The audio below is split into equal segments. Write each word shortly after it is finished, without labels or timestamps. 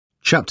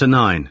Chapter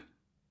 9.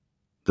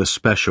 The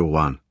Special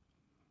One.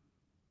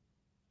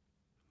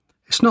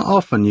 It's not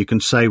often you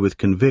can say with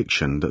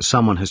conviction that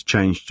someone has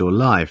changed your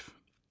life,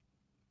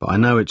 but I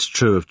know it's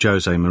true of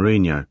Jose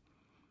Mourinho.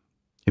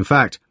 In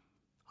fact,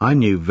 I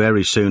knew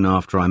very soon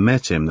after I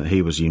met him that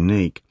he was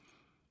unique.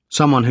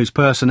 Someone whose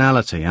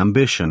personality,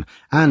 ambition,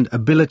 and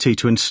ability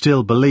to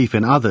instill belief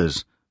in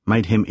others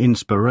made him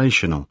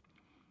inspirational.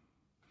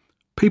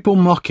 People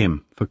mock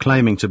him for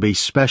claiming to be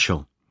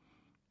special.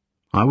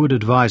 I would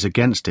advise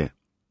against it.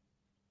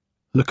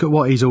 Look at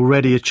what he's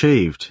already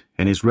achieved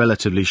in his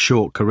relatively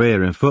short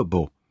career in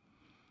football.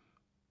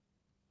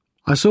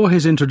 I saw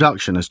his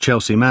introduction as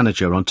Chelsea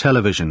manager on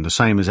television the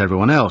same as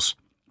everyone else.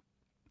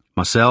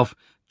 Myself,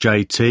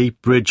 JT,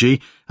 Bridgie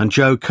and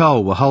Joe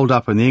Cole were holed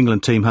up in the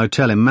England team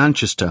hotel in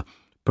Manchester,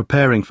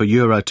 preparing for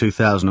Euro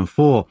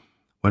 2004,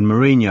 when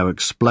Mourinho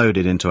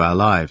exploded into our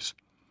lives.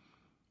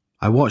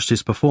 I watched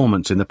his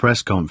performance in the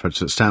press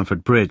conference at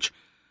Stamford Bridge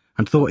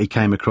and thought he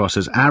came across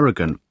as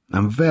arrogant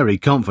and very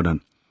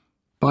confident.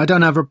 But I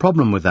don't have a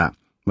problem with that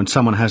when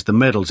someone has the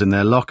medals in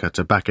their locker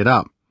to back it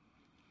up.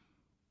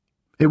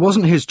 It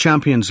wasn't his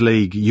Champions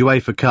League,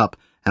 UEFA Cup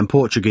and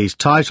Portuguese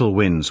title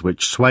wins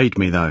which swayed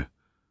me, though.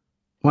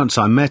 Once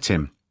I met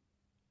him,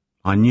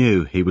 I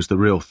knew he was the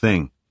real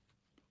thing.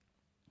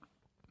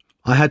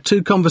 I had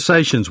 2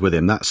 conversations with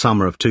him that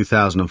summer of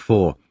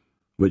 2004,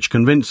 which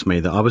convinced me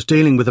that I was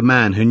dealing with a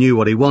man who knew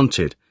what he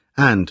wanted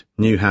and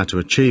knew how to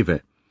achieve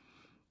it.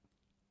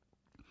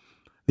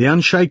 The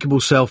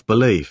unshakable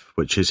self-belief,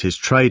 which is his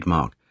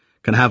trademark,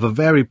 can have a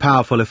very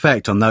powerful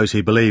effect on those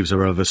he believes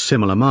are of a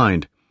similar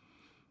mind.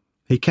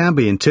 He can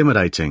be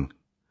intimidating,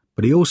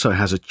 but he also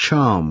has a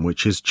charm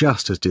which is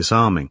just as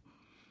disarming.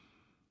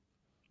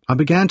 I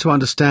began to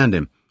understand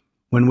him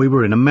when we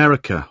were in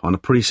America on a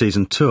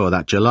pre-season tour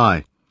that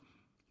July.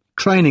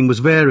 Training was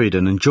varied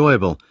and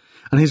enjoyable,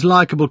 and his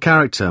likeable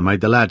character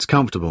made the lads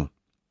comfortable.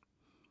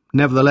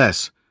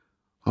 Nevertheless,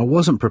 I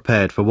wasn't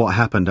prepared for what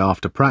happened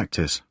after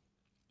practice.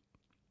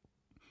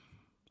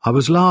 I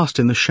was last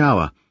in the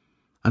shower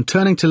and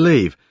turning to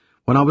leave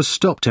when I was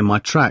stopped in my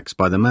tracks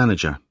by the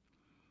manager.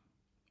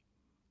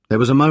 There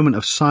was a moment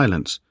of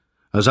silence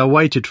as I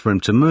waited for him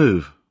to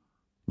move,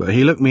 but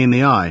he looked me in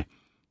the eye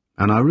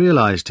and I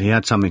realised he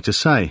had something to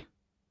say.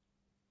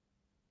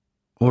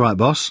 "All right,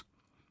 boss?"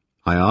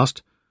 I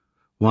asked,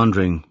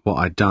 wondering what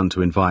I'd done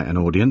to invite an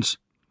audience.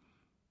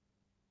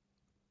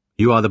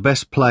 "You are the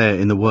best player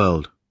in the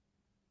world,"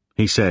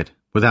 he said,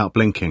 without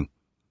blinking.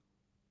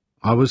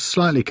 I was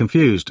slightly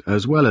confused,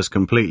 as well as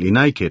completely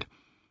naked.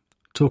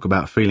 Talk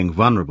about feeling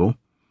vulnerable.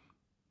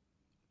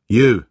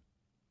 "You,"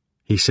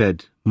 he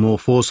said more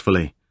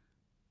forcefully,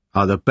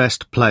 "are the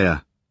best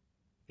player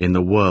in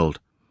the world."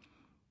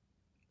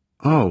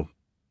 "Oh,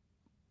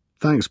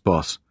 thanks,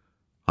 boss,"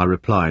 I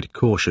replied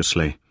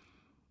cautiously.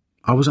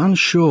 I was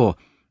unsure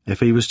if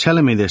he was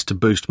telling me this to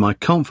boost my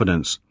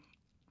confidence.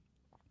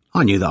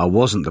 I knew that I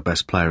wasn't the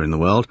best player in the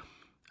world,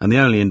 and the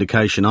only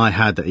indication I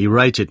had that he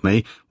rated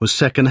me was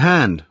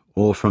second-hand,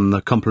 or from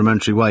the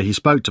complimentary way he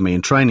spoke to me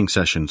in training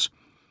sessions.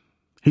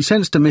 He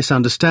sensed a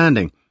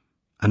misunderstanding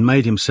and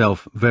made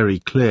himself very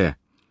clear.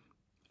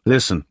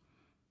 "Listen,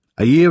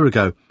 a year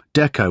ago,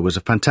 Deco was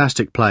a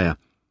fantastic player,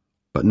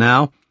 but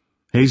now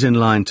he's in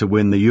line to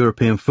win the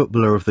European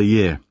Footballer of the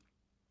Year.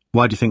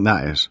 Why do you think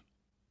that is?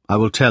 I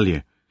will tell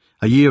you.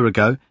 A year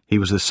ago, he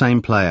was the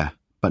same player,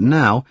 but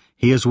now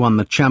he has won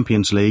the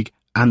Champions League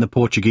and the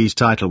Portuguese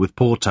title with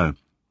Porto,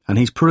 and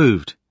he's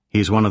proved he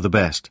is one of the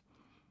best.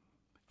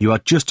 You are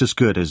just as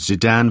good as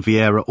Zidane,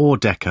 Vieira or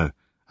Deco,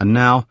 and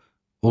now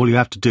all you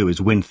have to do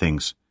is win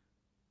things.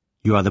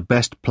 You are the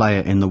best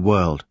player in the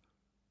world,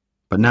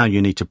 but now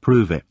you need to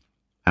prove it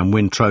and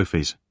win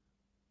trophies.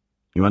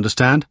 You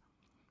understand?"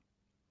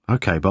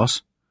 "Okay,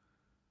 boss."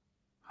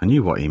 I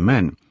knew what he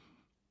meant,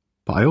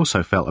 but I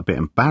also felt a bit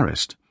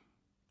embarrassed.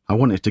 I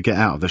wanted to get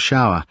out of the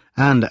shower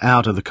and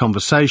out of the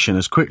conversation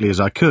as quickly as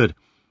I could.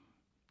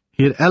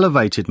 He had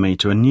elevated me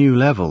to a new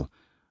level,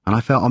 and I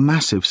felt a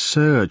massive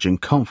surge in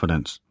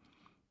confidence.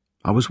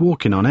 I was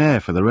walking on air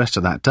for the rest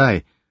of that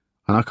day,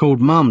 and I called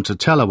Mum to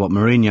tell her what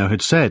Mourinho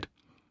had said.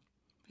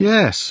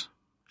 "Yes,"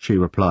 she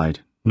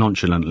replied,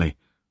 nonchalantly.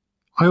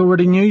 "I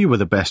already knew you were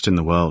the best in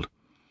the world."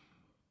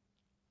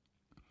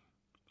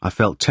 I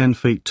felt 10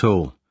 feet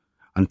tall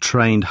and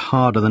trained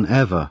harder than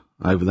ever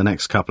over the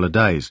next couple of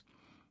days.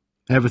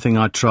 Everything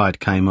I tried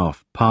came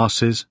off,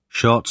 passes,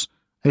 shots,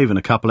 even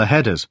a couple of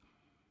headers.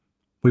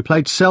 We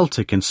played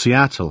Celtic in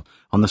Seattle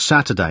on the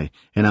Saturday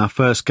in our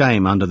first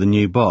game under the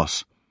new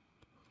boss.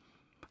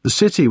 The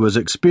city was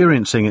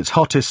experiencing its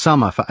hottest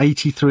summer for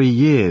 83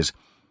 years,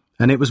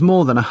 and it was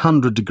more than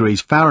 100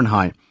 degrees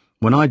Fahrenheit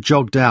when I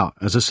jogged out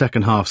as a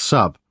second-half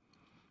sub.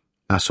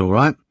 That's all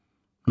right,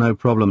 no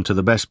problem to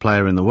the best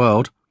player in the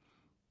world,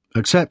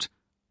 except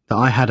that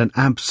I had an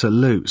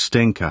absolute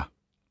stinker.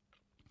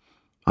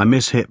 I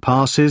mishit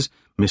passes,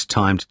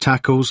 mistimed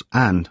tackles,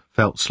 and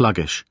felt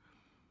sluggish.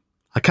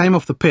 I came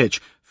off the pitch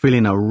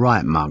feeling a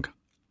right mug.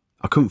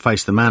 I couldn't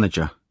face the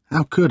manager.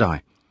 How could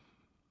I?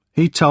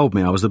 He told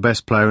me I was the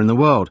best player in the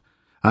world,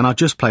 and I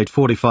just played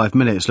 45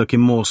 minutes looking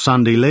more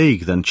Sunday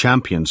League than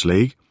Champions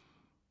League.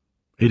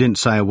 He didn't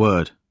say a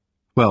word.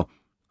 Well,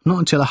 not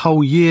until a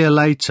whole year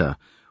later,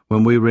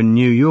 when we were in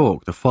New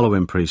York the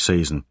following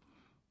pre-season.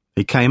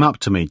 He came up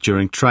to me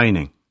during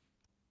training.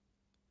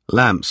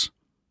 "Lamps,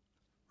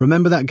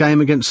 remember that game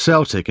against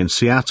Celtic in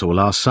Seattle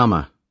last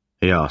summer?"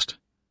 he asked.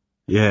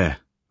 "Yeah,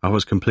 I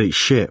was complete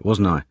shit,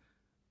 wasn't I?"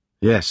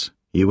 "Yes,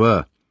 you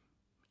were.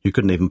 You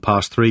couldn't even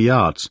pass 3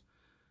 yards."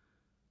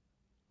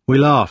 We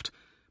laughed,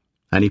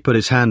 and he put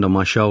his hand on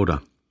my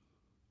shoulder.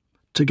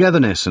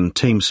 Togetherness and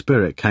team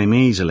spirit came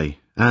easily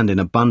and in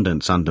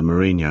abundance under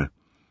Mourinho.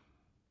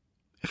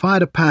 If I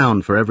had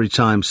 £1 for every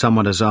time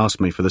someone has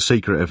asked me for the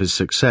secret of his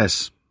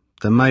success,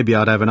 then maybe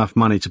I'd have enough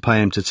money to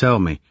pay him to tell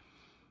me.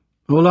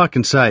 All I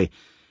can say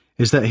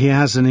is that he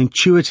has an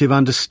intuitive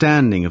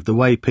understanding of the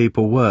way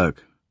people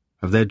work,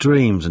 of their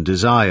dreams and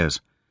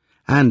desires,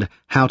 and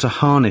how to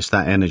harness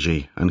that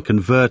energy and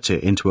convert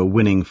it into a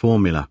winning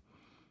formula.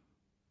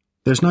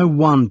 There's no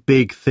one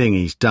big thing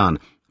he's done,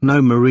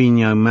 no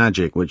Mourinho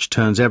magic which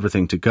turns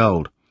everything to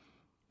gold.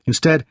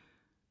 Instead,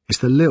 it's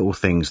the little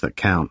things that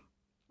count.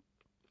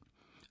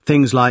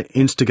 Things like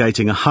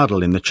instigating a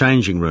huddle in the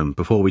changing room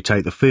before we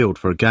take the field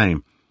for a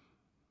game.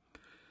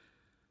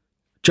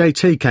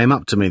 JT came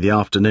up to me the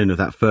afternoon of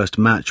that first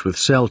match with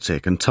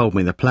Celtic and told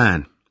me the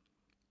plan.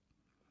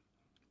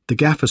 "The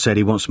gaffer said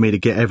he wants me to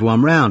get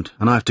everyone round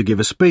and I have to give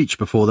a speech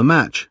before the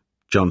match,"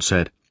 John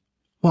said.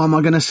 "What am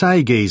I going to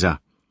say, geezer?"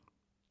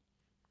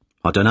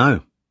 "I don't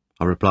know,"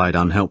 I replied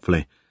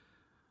unhelpfully.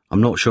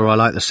 "I'm not sure I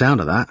like the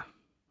sound of that.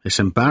 It's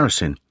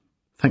embarrassing.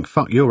 Thank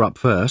fuck you're up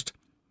first."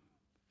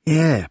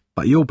 "Yeah,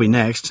 but you'll be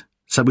next,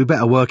 so we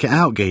better work it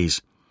out,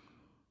 geez."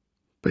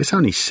 "But it's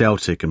only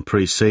Celtic and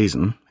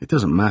pre-season. It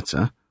doesn't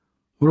matter.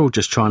 We're all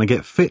just trying to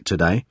get fit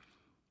today."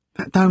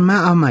 "That don't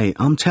matter, mate,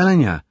 I'm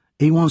telling you.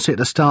 He wants it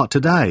to start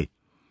today."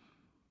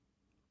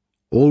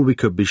 All we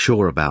could be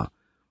sure about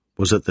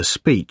was that the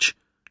speech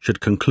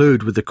should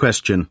conclude with the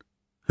question,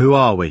 "Who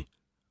are we?"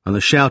 and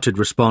the shouted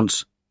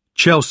response,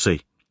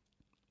 "Chelsea."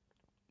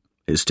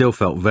 It still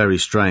felt very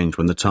strange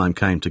when the time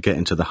came to get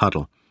into the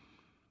huddle.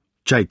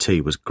 JT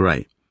was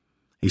great.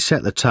 He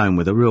set the tone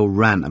with a real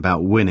rant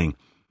about winning,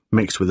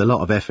 mixed with a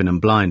lot of effing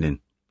and blinding.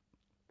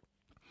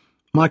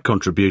 My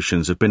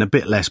contributions have been a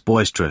bit less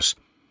boisterous,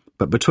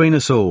 but between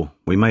us all,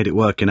 we made it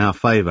work in our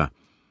favour,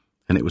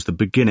 and it was the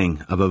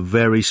beginning of a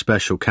very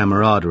special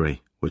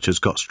camaraderie which has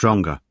got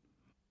stronger.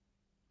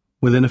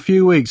 Within a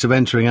few weeks of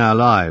entering our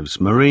lives,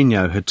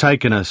 Mourinho had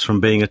taken us from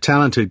being a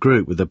talented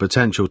group with the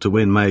potential to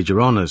win major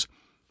honours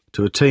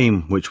to a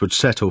team which would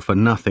settle for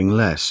nothing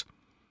less.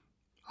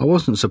 I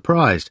wasn't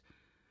surprised.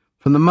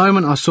 From the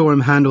moment I saw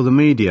him handle the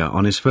media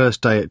on his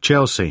first day at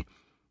Chelsea,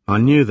 I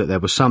knew that there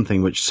was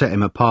something which set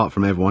him apart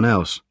from everyone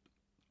else.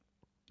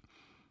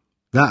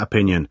 That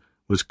opinion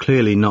was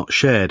clearly not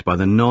shared by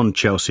the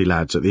non-Chelsea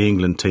lads at the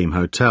England team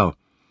hotel.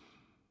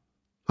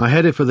 I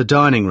headed for the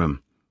dining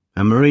room,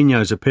 and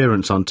Mourinho's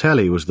appearance on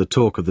telly was the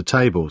talk of the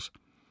tables.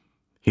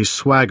 His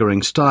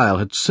swaggering style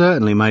had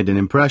certainly made an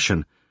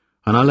impression,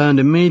 and I learned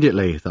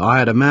immediately that I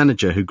had a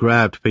manager who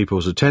grabbed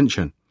people's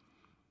attention.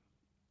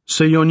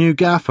 "See your new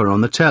gaffer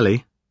on the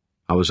telly?"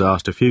 I was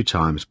asked a few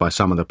times by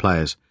some of the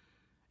players.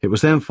 It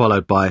was then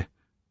followed by,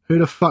 "Who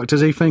the fuck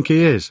does he think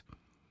he is?"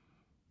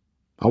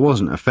 I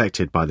wasn't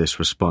affected by this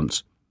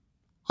response.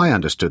 I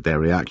understood their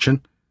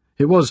reaction.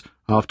 It was,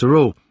 after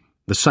all,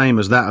 the same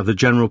as that of the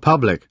general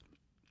public.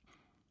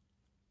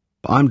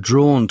 But I'm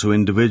drawn to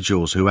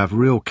individuals who have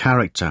real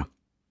character,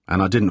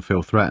 and I didn't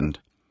feel threatened.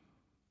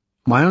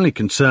 My only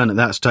concern at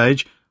that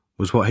stage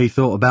was what he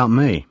thought about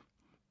me.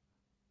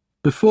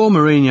 Before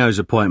Mourinho's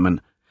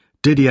appointment,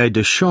 Didier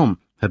Deschamps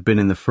had been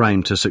in the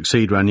frame to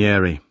succeed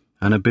Ranieri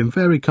and had been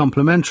very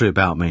complimentary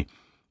about me,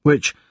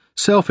 which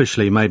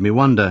selfishly made me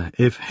wonder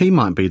if he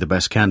might be the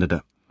best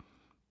candidate.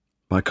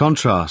 By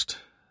contrast,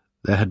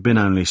 there had been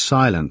only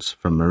silence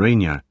from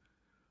Mourinho.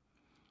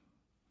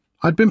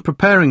 I'd been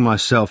preparing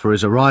myself for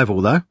his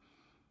arrival, though.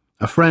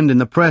 A friend in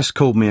the press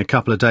called me a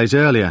couple of days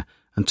earlier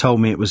and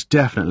told me it was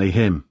definitely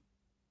him.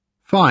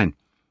 Fine.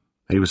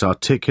 He was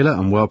articulate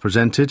and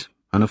well-presented,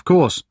 and of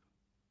course,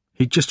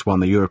 he'd just won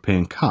the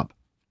European Cup.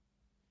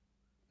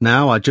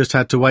 Now I just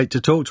had to wait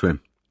to talk to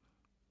him.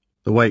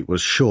 The wait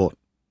was short.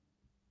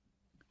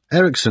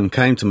 Ericsson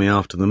came to me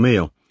after the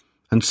meal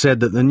and said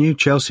that the new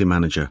Chelsea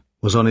manager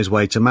was on his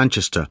way to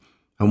Manchester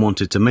and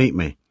wanted to meet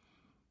me.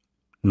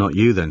 Not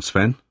you then,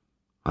 Sven,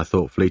 I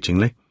thought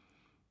fleetingly.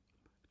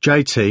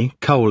 JT,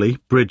 Coley,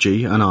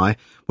 Bridgie and I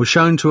were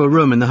shown to a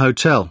room in the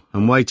hotel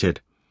and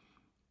waited.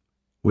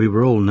 We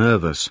were all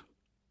nervous.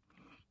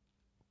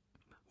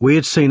 We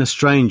had seen a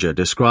stranger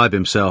describe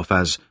himself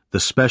as the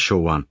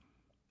special one,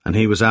 and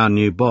he was our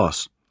new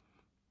boss.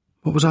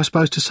 What was I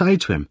supposed to say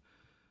to him?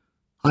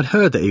 I'd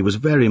heard that he was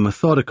very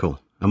methodical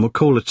and would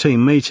call a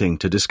team meeting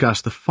to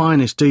discuss the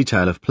finest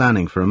detail of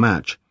planning for a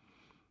match.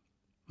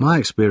 My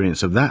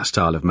experience of that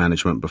style of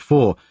management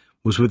before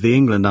was with the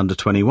England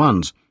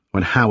under-21s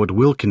when Howard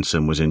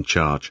Wilkinson was in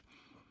charge.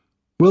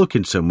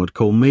 Wilkinson would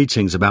call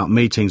meetings about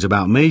meetings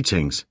about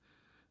meetings.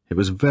 It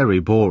was very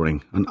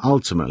boring and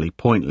ultimately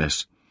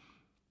pointless.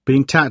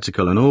 Being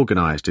tactical and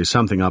organised is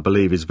something I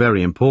believe is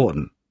very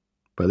important,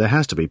 but there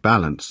has to be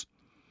balance.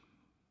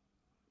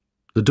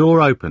 The door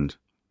opened,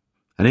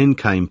 and in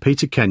came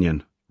Peter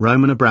Kenyon,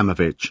 Roman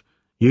Abramovich,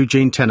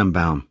 Eugene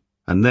Tenenbaum,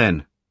 and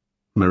then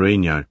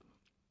Mourinho.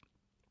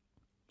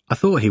 I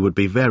thought he would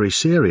be very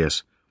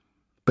serious,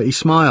 but he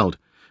smiled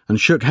and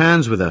shook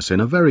hands with us in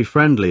a very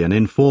friendly and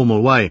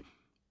informal way,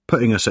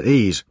 putting us at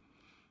ease.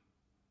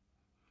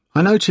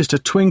 I noticed a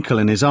twinkle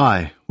in his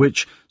eye,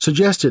 which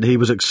suggested he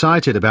was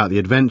excited about the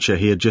adventure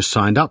he had just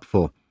signed up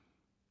for.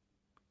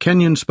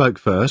 Kenyon spoke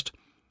first,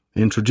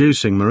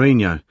 introducing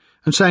Mourinho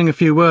and saying a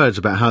few words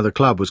about how the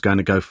club was going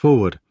to go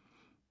forward.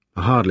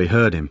 I hardly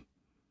heard him.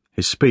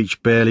 His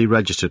speech barely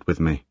registered with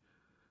me.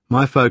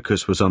 My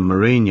focus was on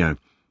Mourinho,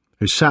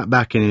 who sat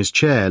back in his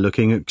chair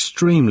looking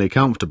extremely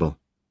comfortable.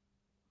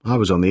 I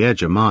was on the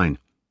edge of mine,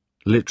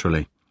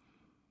 literally.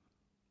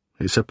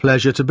 "It's a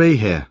pleasure to be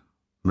here,"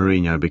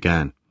 Mourinho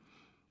began.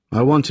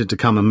 "I wanted to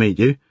come and meet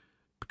you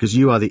because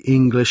you are the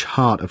English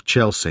heart of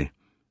Chelsea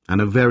and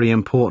a very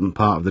important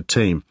part of the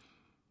team,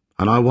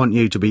 and I want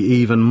you to be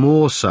even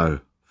more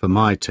so for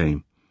my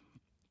team.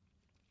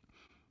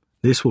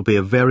 This will be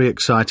a very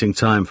exciting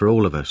time for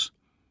all of us.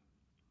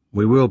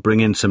 We will bring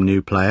in some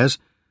new players,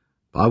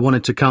 but I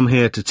wanted to come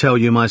here to tell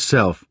you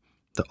myself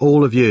that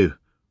all of you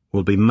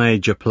will be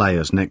major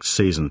players next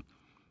season.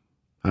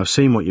 I've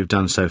seen what you've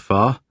done so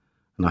far,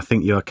 and I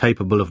think you are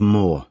capable of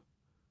more.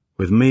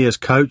 With me as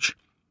coach,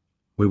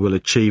 we will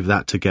achieve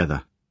that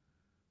together."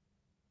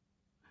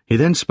 He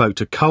then spoke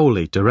to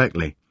Coley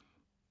directly.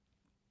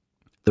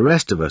 The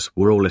rest of us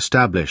were all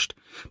established,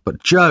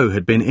 but Joe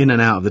had been in and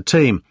out of the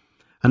team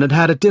and had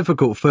had a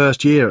difficult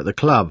first year at the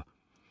club.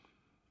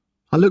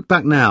 I look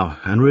back now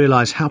and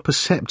realise how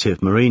perceptive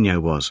Mourinho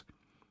was.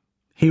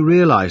 He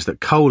realised that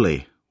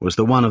Coley was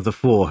the one of the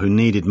four who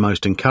needed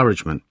most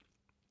encouragement.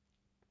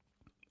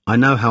 "I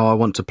know how I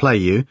want to play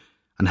you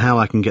and how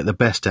I can get the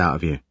best out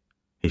of you,"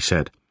 he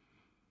said.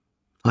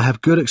 "I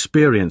have good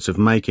experience of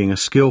making a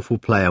skillful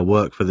player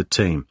work for the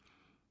team.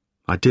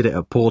 I did it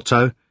at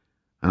Porto,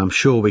 and I'm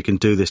sure we can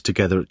do this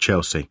together at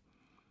Chelsea."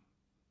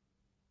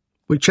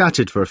 We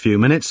chatted for a few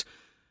minutes,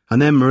 and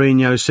then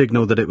Mourinho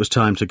signalled that it was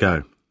time to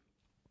go.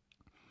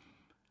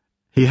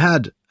 He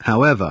had,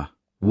 however,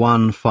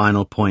 one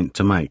final point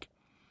to make.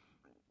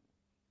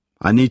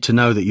 "I need to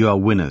know that you are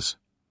winners."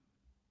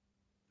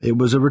 It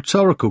was a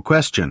rhetorical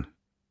question,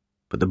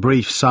 but the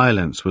brief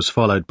silence was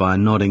followed by a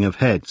nodding of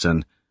heads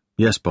and,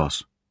 "Yes,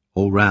 boss,"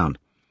 all round.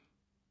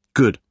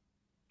 "Good,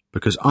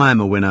 because I am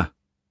a winner,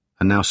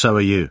 and now so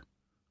are you.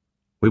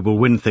 We will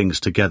win things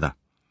together."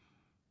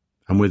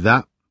 And with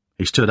that,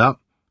 he stood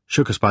up,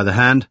 shook us by the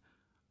hand,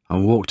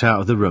 and walked out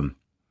of the room.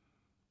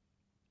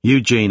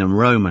 Eugene and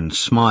Roman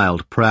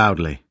smiled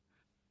proudly.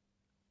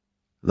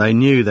 They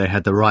knew they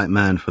had the right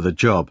man for the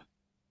job,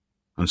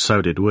 and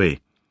so did we.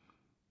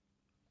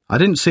 I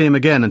didn't see him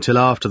again until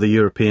after the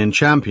European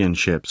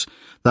Championships,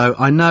 though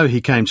I know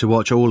he came to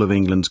watch all of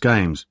England's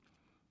games.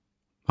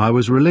 I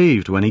was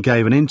relieved when he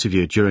gave an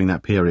interview during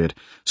that period,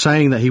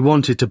 saying that he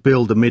wanted to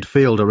build the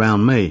midfield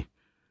around me.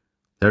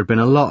 There had been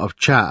a lot of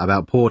chat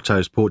about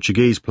Porto's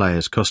Portuguese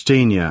players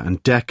Costinha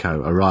and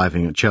Deco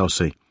arriving at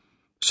Chelsea,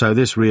 so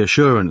this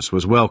reassurance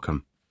was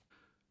welcome.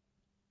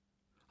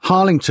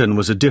 Harlington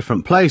was a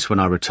different place when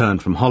I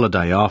returned from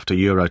holiday after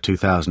Euro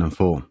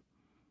 2004.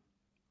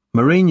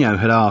 Mourinho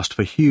had asked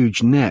for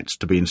huge nets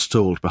to be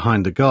installed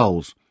behind the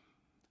goals,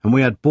 and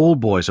we had ball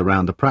boys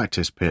around the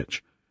practice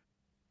pitch.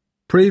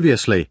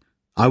 Previously,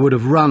 I would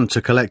have run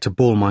to collect a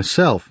ball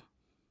myself.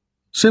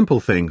 Simple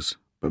things,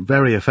 but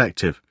very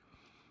effective.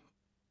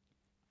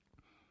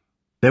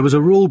 There was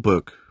a rule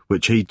book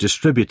which he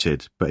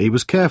distributed, but he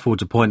was careful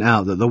to point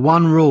out that the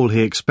one rule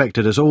he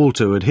expected us all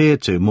to adhere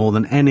to more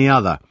than any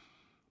other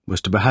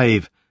was to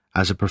behave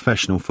as a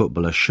professional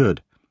footballer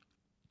should.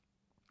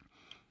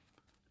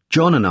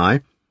 John and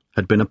I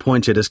had been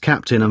appointed as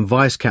captain and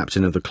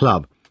vice-captain of the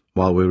club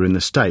while we were in the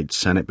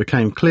States, and it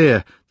became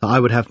clear that I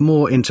would have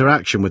more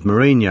interaction with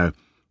Mourinho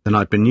than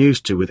I'd been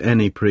used to with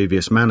any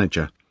previous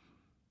manager.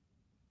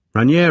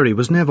 Ranieri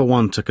was never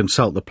one to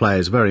consult the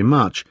players very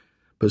much,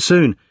 but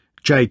soon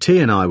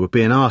JT and I were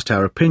being asked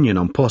our opinion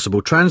on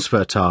possible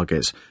transfer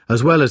targets,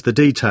 as well as the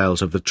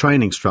details of the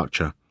training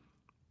structure.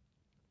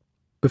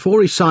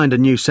 Before he signed a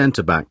new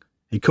centre-back,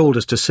 he called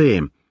us to see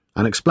him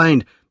and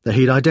explained that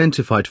he'd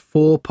identified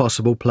 4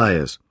 possible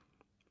players.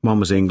 One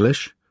was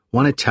English,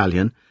 one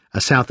Italian,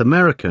 a South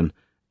American,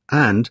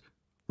 and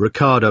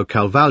Ricardo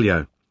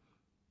Carvalho.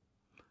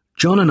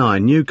 John and I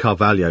knew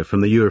Carvalho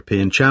from the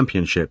European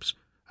Championships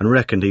and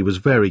reckoned he was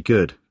very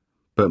good,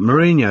 but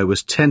Mourinho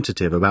was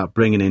tentative about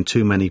bringing in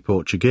too many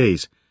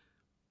Portuguese.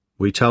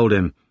 We told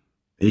him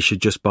he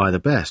should just buy the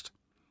best.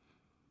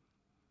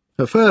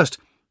 At first,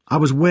 I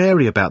was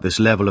wary about this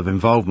level of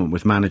involvement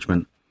with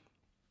management.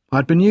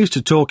 I'd been used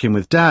to talking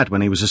with Dad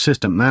when he was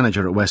assistant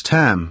manager at West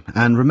Ham,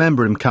 and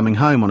remember him coming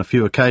home on a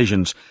few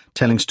occasions,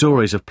 telling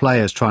stories of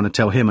players trying to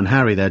tell him and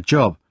Harry their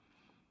job.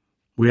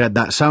 "We had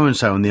that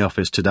so-and-so in the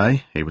office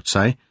today," he would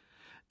say.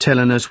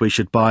 telling us we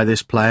should buy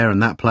this player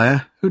and that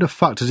player. Who the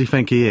fuck does he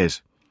think he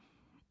is?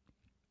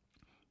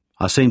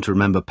 I seem to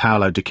remember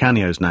Paolo Di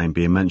Canio's name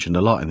being mentioned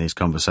a lot in these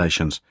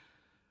conversations.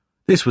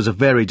 This was a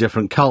very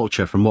different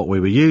culture from what we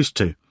were used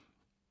to.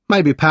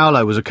 Maybe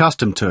Paolo was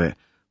accustomed to it,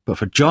 but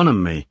for John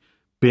and me,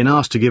 being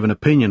asked to give an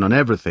opinion on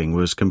everything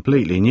was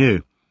completely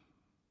new.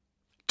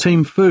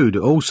 Team food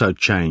also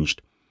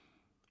changed.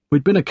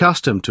 We'd been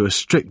accustomed to a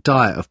strict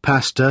diet of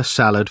pasta,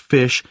 salad,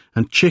 fish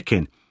and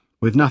chicken,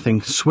 with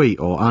nothing sweet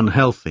or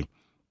unhealthy.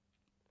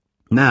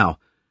 Now,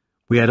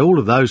 we had all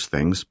of those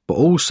things, but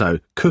also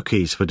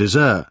cookies for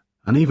dessert,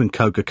 and even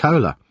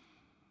Coca-Cola.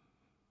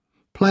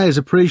 Players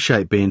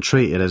appreciate being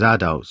treated as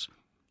adults,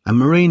 and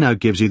Mourinho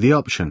gives you the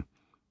option.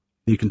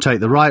 You can take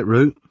the right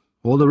route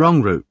or the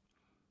wrong route.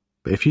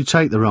 But if you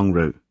take the wrong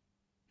route,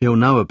 he'll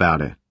know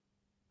about it,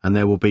 and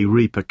there will be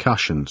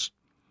repercussions.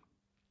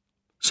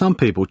 Some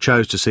people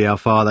chose to see how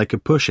far they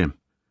could push him.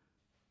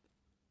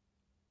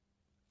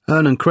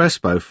 Hernan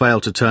Crespo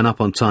failed to turn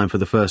up on time for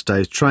the first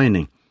day's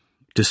training,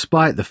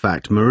 despite the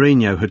fact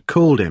Mourinho had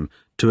called him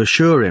to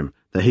assure him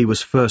that he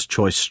was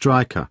first-choice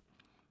striker.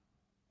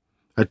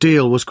 A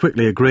deal was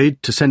quickly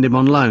agreed to send him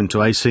on loan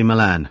to AC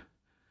Milan.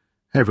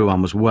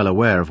 Everyone was well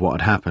aware of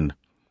what had happened.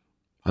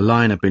 A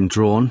line had been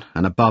drawn,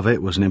 and above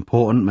it was an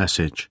important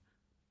message: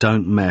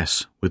 don't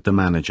mess with the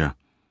manager.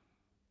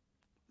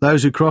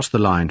 Those who crossed the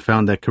line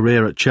found their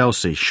career at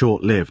Chelsea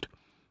short-lived.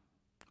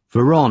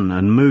 Veron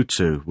and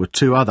Mutu were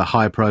two other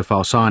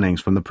high-profile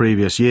signings from the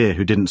previous year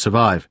who didn't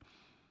survive.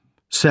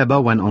 Seba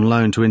went on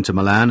loan to Inter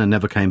Milan and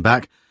never came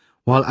back,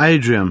 while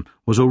Adrian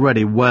was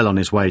already well on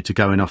his way to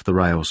going off the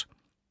rails.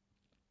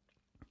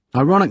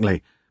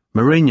 Ironically,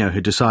 Mourinho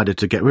had decided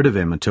to get rid of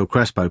him until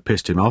Crespo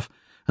pissed him off,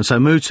 and so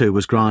Mutu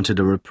was granted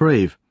a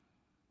reprieve.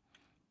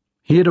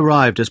 He had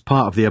arrived as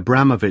part of the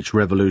Abramovich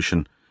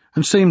revolution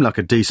and seemed like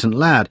a decent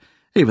lad,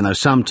 even though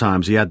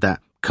sometimes he had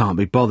that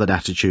can't-be-bothered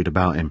attitude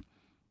about him.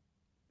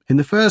 In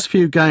the first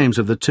few games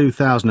of the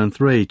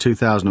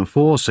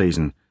 2003-2004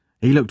 season,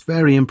 he looked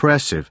very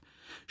impressive,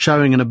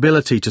 showing an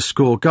ability to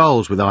score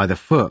goals with either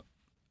foot.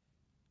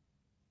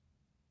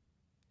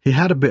 He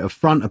had a bit of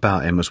front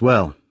about him as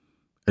well,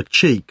 a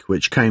cheek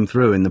which came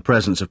through in the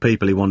presence of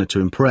people he wanted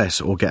to impress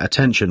or get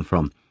attention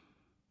from.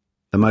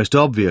 The most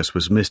obvious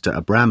was Mr.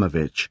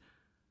 Abramovich.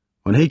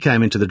 When he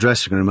came into the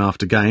dressing room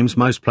after games,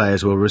 most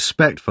players were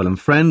respectful and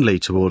friendly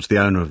towards the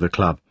owner of the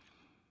club.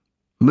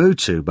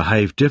 Mutu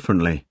behaved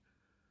differently.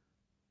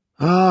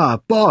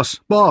 "Ah,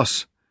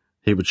 boss,"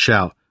 he would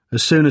shout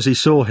as soon as he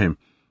saw him.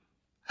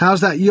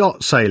 "How's that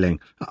yacht sailing?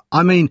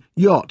 I mean,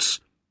 yachts."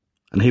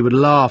 And he would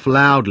laugh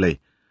loudly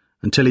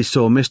until he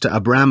saw Mr.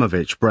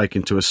 Abramovich break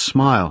into a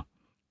smile.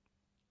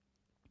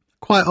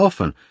 Quite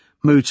often,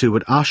 Mutu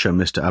would usher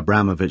Mr.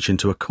 Abramovich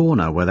into a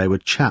corner where they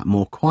would chat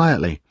more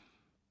quietly.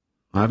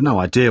 I have no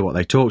idea what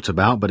they talked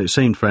about, but it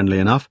seemed friendly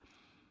enough.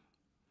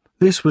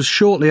 This was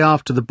shortly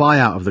after the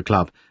buyout of the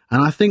club,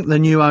 and I think the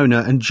new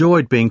owner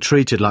enjoyed being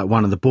treated like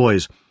one of the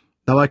boys,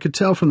 though I could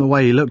tell from the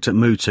way he looked at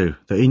Mutu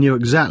that he knew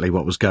exactly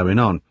what was going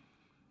on.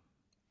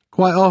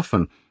 Quite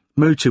often,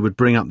 Mutu would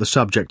bring up the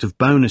subject of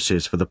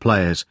bonuses for the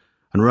players,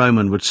 and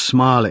Roman would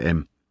smile at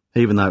him,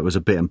 even though it was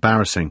a bit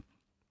embarrassing.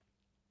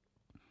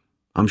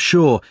 I'm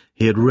sure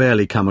he had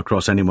rarely come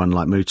across anyone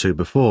like Mutu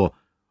before,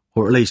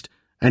 or at least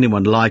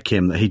anyone like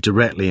him that he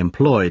directly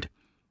employed.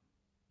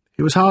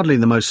 It was hardly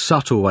the most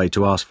subtle way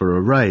to ask for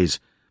a raise,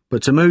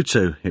 but to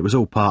Mutu it was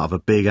all part of a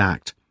big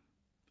act.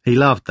 He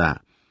loved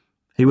that.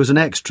 He was an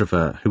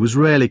extrovert who was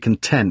rarely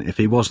content if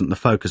he wasn't the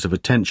focus of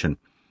attention.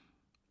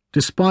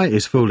 Despite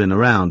his fooling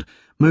around,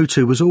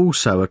 Mutu was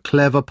also a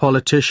clever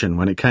politician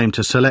when it came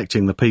to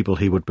selecting the people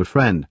he would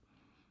befriend.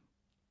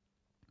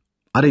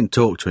 I didn't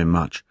talk to him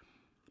much,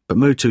 but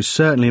Mutu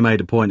certainly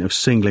made a point of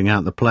singling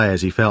out the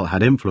players he felt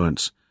had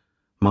influence.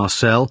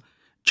 Marcel,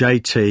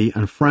 JT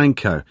and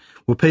Franco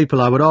were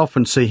people I would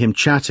often see him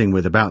chatting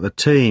with about the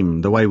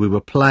team, the way we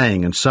were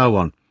playing and so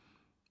on.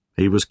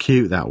 He was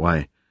cute that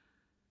way.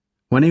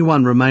 When he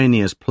won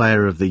Romania's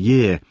Player of the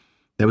Year,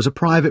 there was a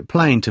private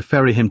plane to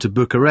ferry him to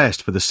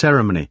Bucharest for the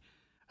ceremony,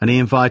 and he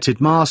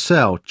invited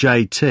Marcel,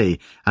 JT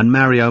and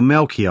Mario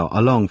Melchior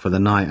along for the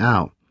night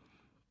out.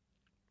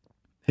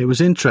 It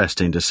was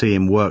interesting to see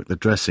him work the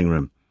dressing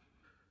room.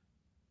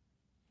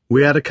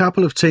 We had a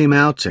couple of team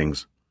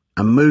outings,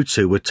 and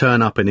Mutu would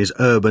turn up in his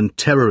urban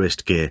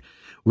terrorist gear,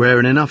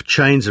 wearing enough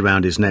chains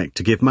around his neck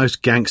to give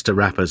most gangster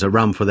rappers a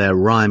run for their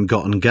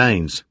rhyme-gotten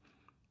gains.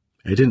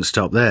 He didn't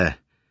stop there.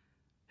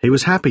 He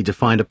was happy to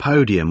find a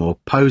podium or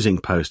posing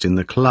post in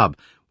the club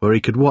where he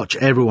could watch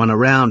everyone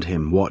around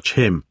him watch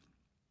him.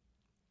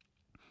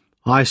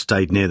 I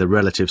stayed near the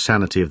relative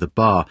sanity of the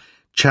bar,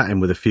 chatting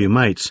with a few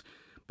mates,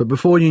 but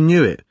before you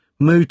knew it,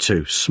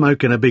 Mutu,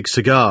 smoking a big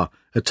cigar,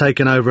 had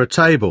taken over a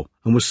table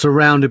and was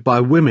surrounded by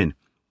women.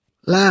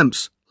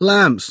 "Lamps,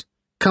 lamps,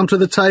 come to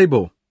the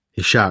table,"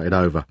 he shouted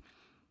over.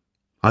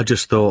 I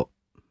just thought,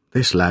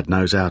 this lad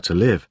knows how to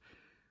live.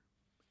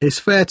 It's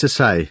fair to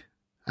say,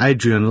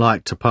 Adrian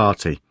liked to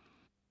party.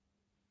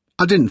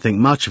 I didn't think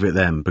much of it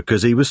then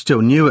because he was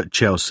still new at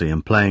Chelsea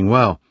and playing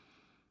well.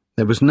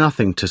 There was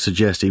nothing to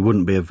suggest he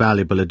wouldn't be a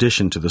valuable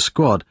addition to the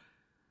squad,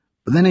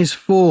 but then his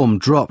form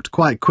dropped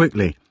quite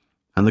quickly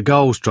and the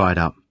goals dried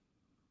up.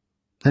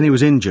 Then he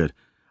was injured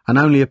and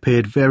only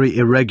appeared very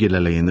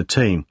irregularly in the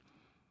team.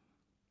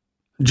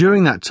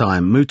 During that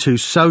time,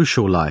 Mutu's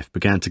social life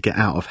began to get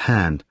out of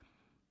hand.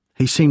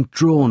 He seemed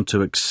drawn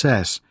to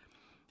excess.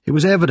 It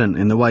was evident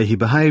in the way he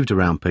behaved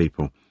around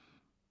people.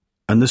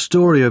 And the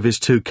story of his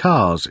 2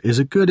 cars is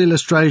a good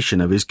illustration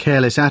of his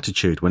careless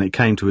attitude when it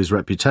came to his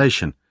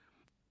reputation.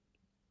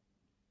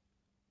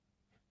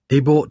 He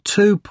bought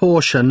 2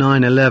 Porsche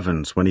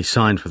 911s when he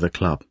signed for the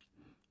club.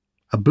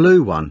 A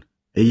blue one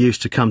he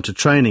used to come to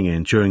training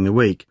in during the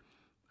week,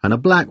 and a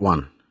black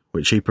one,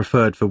 which he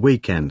preferred for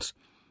weekends.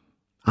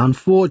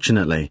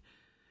 Unfortunately,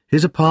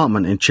 his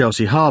apartment in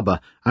Chelsea Harbour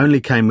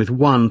only came with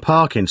 1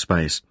 parking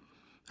space,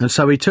 and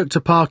so he took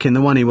to parking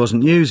the one he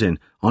wasn't using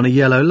on a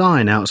yellow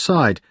line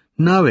outside,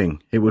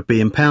 knowing it would be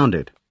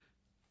impounded.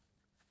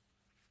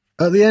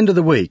 At the end of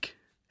the week,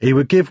 he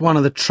would give one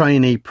of the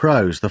trainee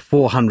pros the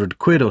 400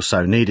 quid or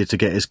so needed to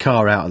get his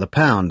car out of the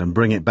pound and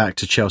bring it back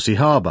to Chelsea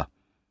Harbour.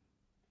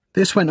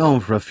 This went on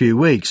for a few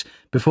weeks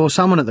before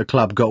someone at the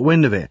club got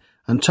wind of it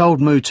and told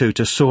Mutu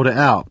to sort it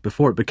out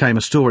before it became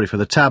a story for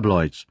the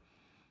tabloids.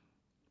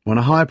 When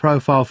a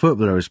high-profile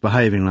footballer is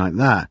behaving like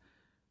that,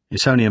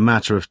 it's only a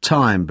matter of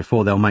time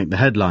before they'll make the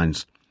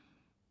headlines.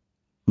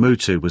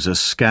 Mutu was a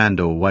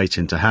scandal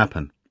waiting to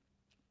happen.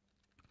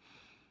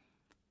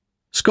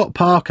 Scott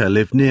Parker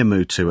lived near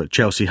Mutu at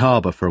Chelsea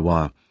Harbour for a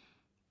while.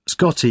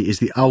 Scotty is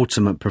the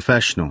ultimate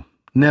professional,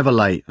 never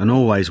late and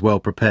always well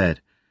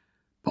prepared.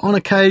 But on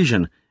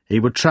occasion, he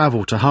would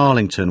travel to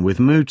Harlington with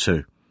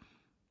Mutu.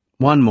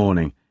 One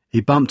morning, he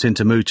bumped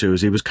into Mutu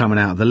as he was coming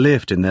out of the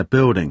lift in their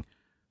building.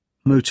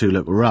 Mutu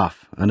looked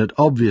rough and had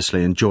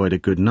obviously enjoyed a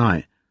good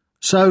night.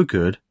 So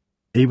good,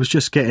 he was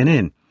just getting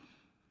in.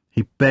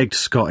 He begged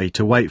Scotty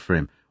to wait for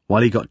him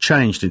while he got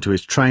changed into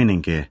his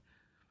training gear.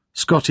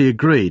 Scotty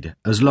agreed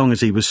as long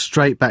as he was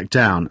straight back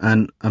down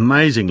and,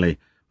 amazingly,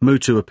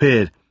 Mutu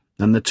appeared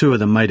and the 2 of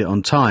them made it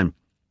on time.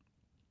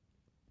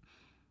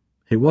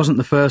 It wasn't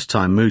the first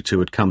time Mutu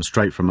had come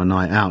straight from a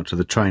night out to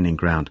the training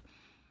ground.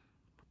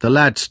 The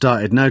lad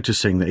started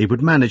noticing that he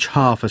would manage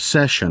half a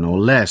session or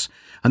less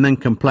and then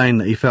complain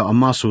that he felt a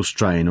muscle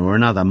strain or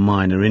another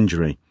minor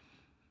injury.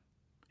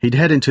 He'd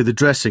head into the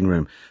dressing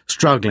room,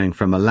 struggling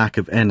from a lack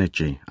of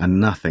energy and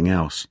nothing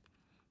else.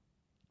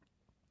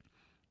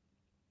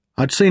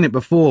 I'd seen it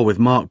before with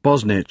Mark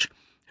Bosnich,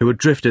 who had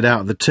drifted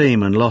out of the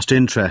team and lost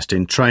interest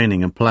in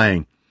training and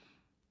playing.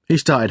 He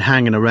started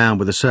hanging around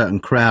with a certain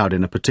crowd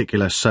in a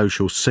particular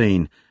social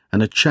scene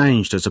and had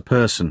changed as a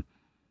person.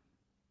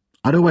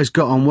 I'd always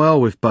got on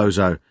well with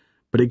Bozo,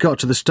 but it got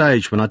to the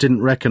stage when I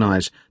didn't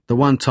recognise the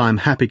one-time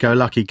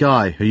happy-go-lucky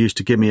guy who used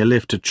to give me a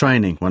lift to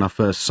training when I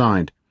first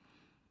signed.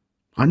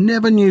 I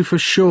never knew for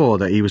sure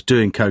that he was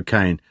doing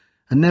cocaine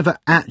and never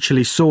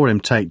actually saw him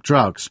take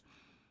drugs.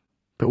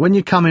 But when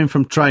you come in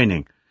from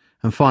training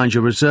and find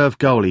your reserve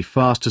goalie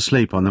fast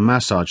asleep on the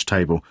massage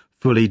table,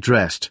 fully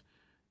dressed,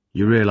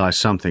 you realise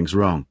something's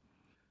wrong.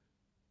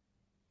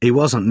 He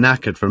wasn't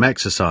knackered from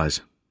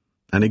exercise,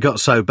 and it got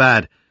so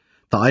bad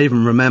that I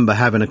even remember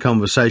having a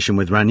conversation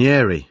with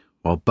Ranieri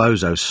while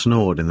Bozo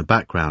snored in the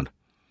background.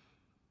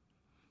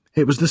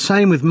 It was the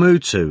same with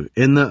Mutu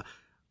in that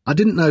I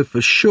didn't know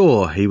for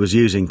sure he was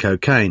using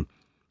cocaine.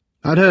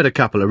 I'd heard a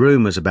couple of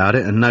rumours about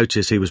it and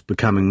noticed he was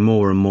becoming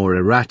more and more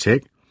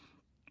erratic.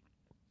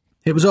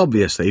 It was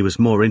obvious that he was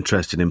more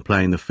interested in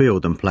playing the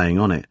field than playing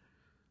on it.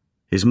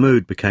 His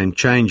mood became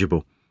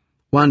changeable.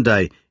 One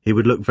day he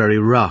would look very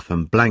rough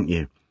and blank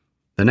you.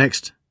 The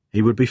next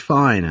he would be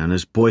fine and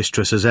as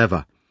boisterous as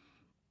ever.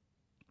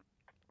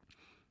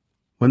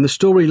 When the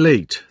story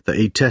leaked that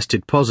he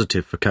tested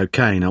positive for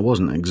cocaine, I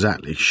wasn't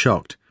exactly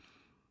shocked.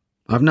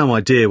 I've no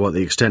idea what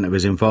the extent of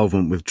his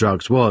involvement with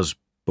drugs was,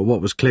 but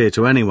what was clear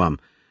to anyone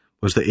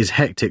was that his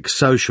hectic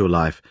social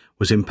life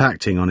was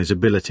impacting on his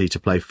ability to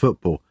play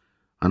football,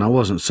 and I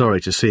wasn't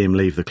sorry to see him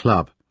leave the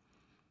club.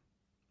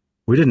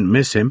 We didn't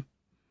miss him.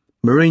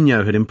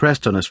 Mourinho had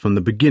impressed on us from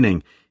the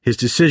beginning his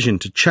decision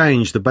to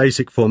change the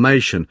basic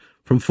formation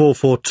from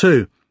 4-4-2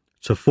 to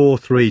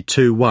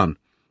 4-3-2-1.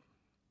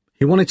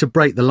 He wanted to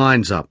break the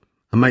lines up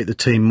and make the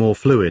team more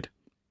fluid.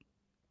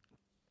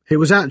 It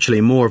was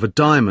actually more of a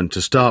diamond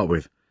to start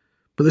with,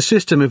 but the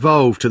system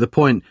evolved to the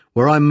point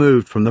where I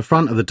moved from the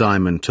front of the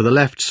diamond to the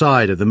left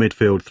side of the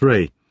midfield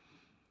 3.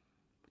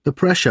 The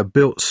pressure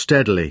built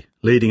steadily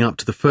leading up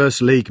to the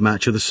first league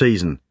match of the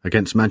season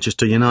against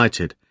Manchester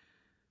United,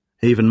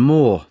 even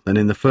more than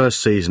in the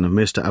first season of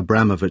Mr.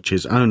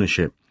 Abramovich's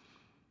ownership.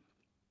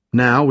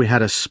 Now we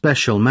had a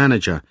special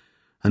manager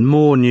and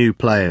more new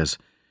players,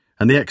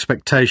 and the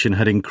expectation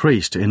had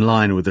increased in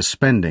line with the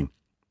spending.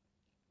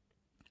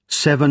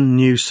 7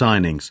 new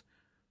signings: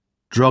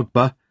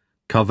 Drogba,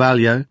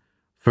 Carvalho,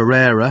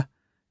 Ferreira,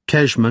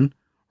 Kejman,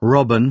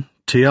 Robben,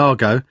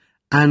 Thiago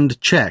and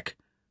Cech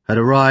had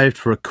arrived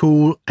for a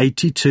cool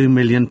 £82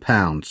 million.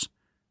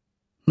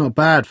 Not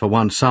bad for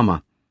one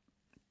summer.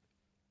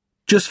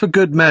 Just for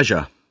good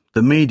measure,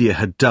 The media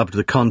had dubbed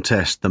the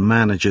contest the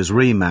manager's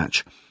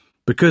rematch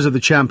because of the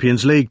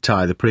Champions League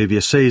tie the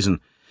previous season,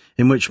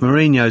 in which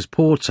Mourinho's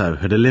Porto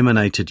had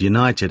eliminated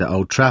United at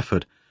Old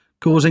Trafford,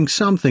 causing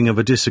something of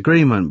a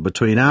disagreement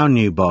between our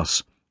new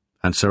boss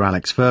and Sir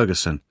Alex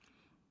Ferguson.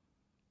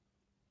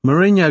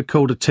 Mourinho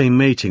called a team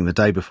meeting the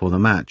day before the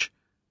match.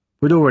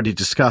 We'd already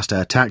discussed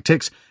our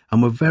tactics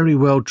and were very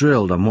well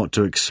drilled on what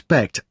to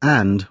expect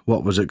and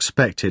what was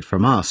expected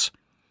from us.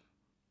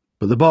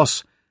 But the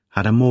boss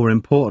had a more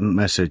important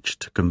message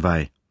to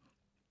convey.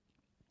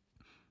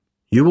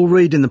 You will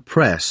read in the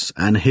press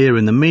and hear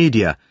in the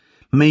media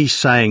me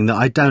saying that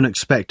I don't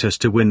expect us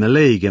to win the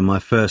league in my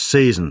first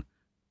season,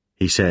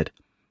 he said.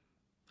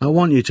 I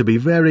want you to be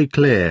very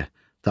clear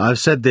that I've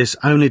said this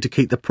only to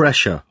keep the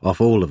pressure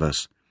off all of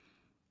us.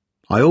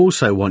 I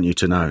also want you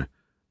to know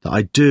that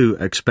I do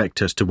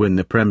expect us to win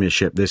the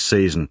Premiership this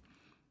season.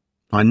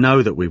 I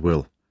know that we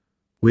will.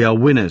 We are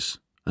winners,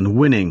 and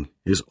winning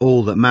is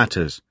all that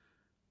matters.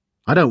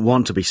 I don't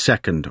want to be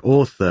second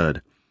or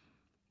third.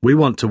 We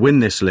want to win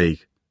this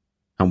league,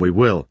 and we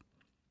will.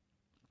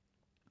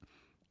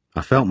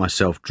 I felt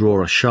myself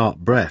draw a sharp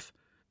breath.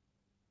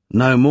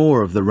 No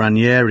more of the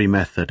Ranieri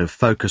method of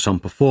focus on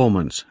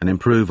performance and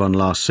improve on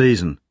last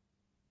season.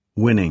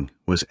 Winning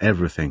was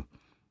everything.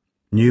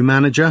 New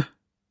manager,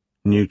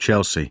 new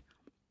Chelsea.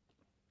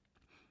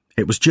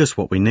 It was just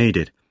what we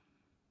needed.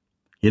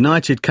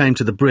 United came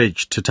to the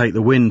bridge to take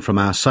the wind from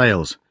our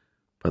sails,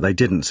 but they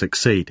didn't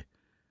succeed.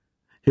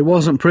 It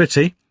wasn't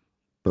pretty,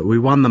 but we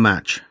won the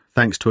match,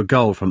 thanks to a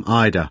goal from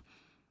Ida.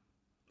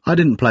 I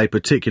didn't play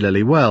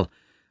particularly well,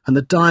 and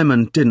the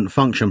diamond didn't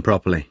function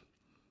properly.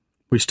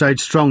 We stayed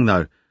strong,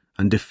 though,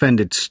 and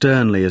defended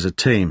sternly as a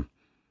team,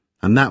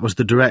 and that was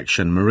the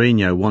direction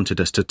Mourinho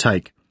wanted us to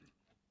take.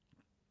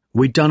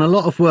 We'd done a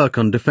lot of work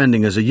on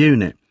defending as a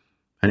unit,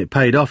 and it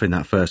paid off in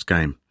that first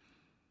game.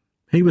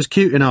 He was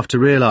cute enough to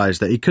realise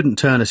that he couldn't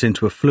turn us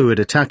into a fluid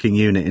attacking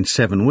unit in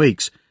 7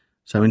 weeks,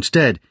 so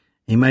instead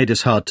he made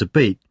us hard to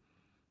beat.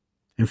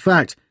 In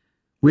fact,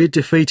 we had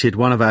defeated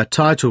one of our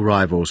title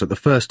rivals at the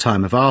first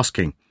time of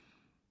asking.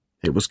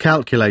 It was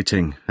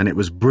calculating, and it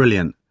was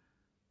brilliant.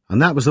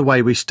 And that was the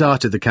way we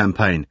started the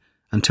campaign,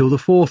 until the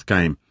 4th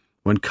game,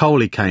 when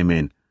Coley came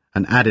in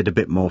and added a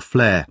bit more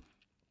flair.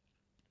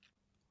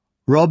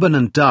 Robben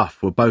and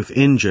Duff were both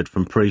injured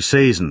from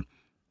pre-season,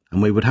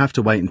 and we would have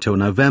to wait until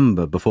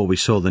November before we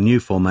saw the new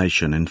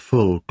formation in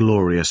full,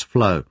 glorious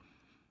flow.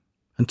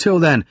 Until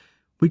then,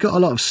 we got a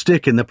lot of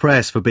stick in the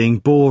press for being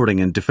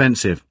boring and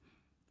defensive,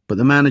 but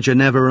the manager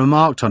never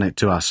remarked on it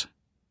to us.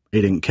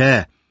 He didn't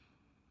care.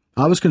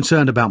 I was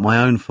concerned about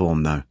my own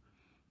form, though.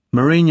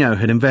 Mourinho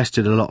had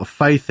invested a lot of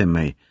faith in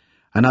me,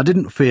 and I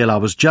didn't feel I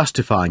was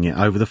justifying it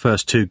over the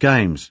first 2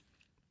 games.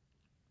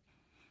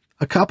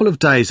 A couple of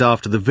days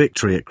after the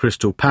victory at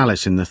Crystal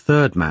Palace in the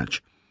 3rd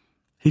match,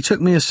 he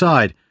took me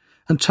aside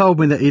and told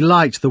me that he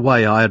liked the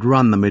way I had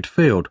run the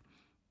midfield.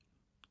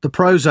 The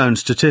Prozone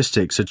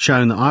statistics had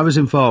shown that I was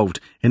involved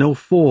in all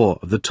 4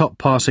 of the top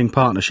passing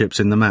partnerships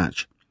in the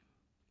match.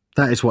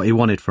 That is what he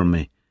wanted from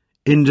me: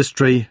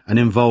 industry and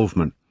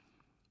involvement.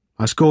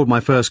 I scored my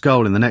first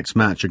goal in the next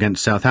match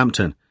against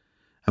Southampton,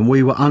 and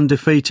we were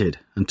undefeated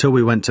until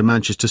we went to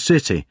Manchester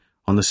City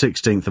on the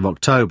 16th of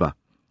October.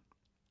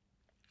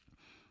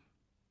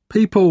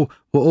 People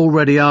were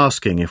already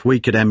asking if we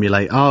could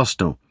emulate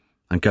Arsenal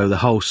and go the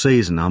whole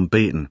season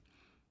unbeaten.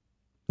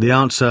 The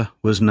answer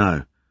was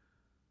no.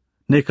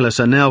 Nicolas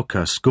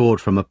Anelka scored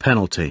from a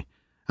penalty,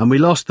 and we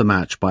lost the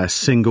match by a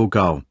single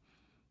goal.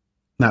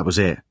 That was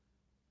it.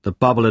 The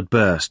bubble had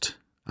burst,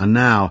 and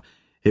now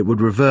it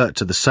would revert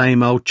to the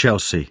same old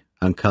Chelsea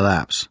and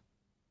collapse.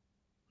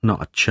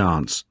 Not a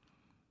chance.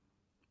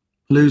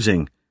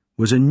 Losing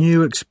was a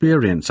new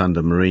experience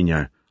under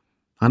Mourinho,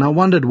 and I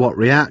wondered what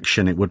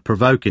reaction it would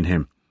provoke in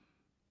him.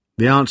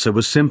 The answer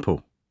was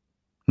simple: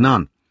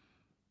 none.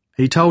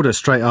 He told us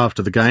straight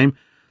after the game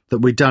that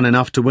we'd done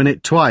enough to win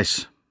it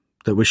twice,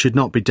 that we should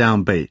not be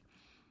downbeat.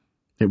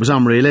 It was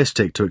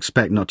unrealistic to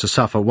expect not to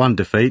suffer one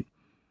defeat.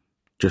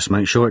 Just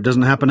make sure it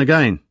doesn't happen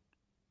again.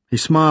 He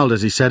smiled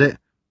as he said it,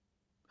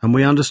 and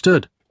we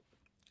understood.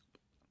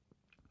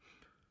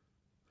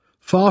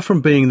 Far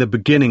from being the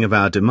beginning of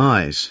our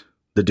demise,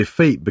 the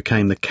defeat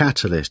became the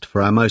catalyst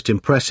for our most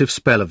impressive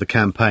spell of the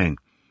campaign.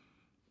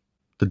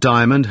 The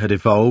diamond had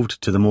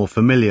evolved to the more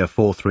familiar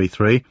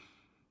 4-3-3,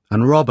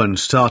 and Robben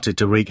started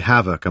to wreak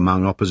havoc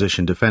among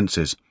opposition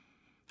defences,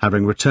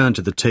 having returned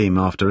to the team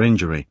after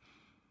injury.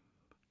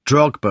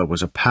 Drogba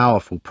was a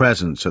powerful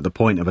presence at the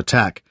point of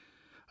attack,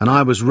 and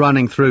I was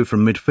running through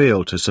from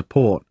midfield to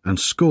support and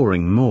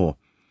scoring more.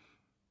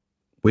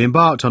 We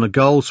embarked on a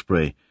goal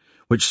spree,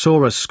 which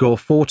saw us score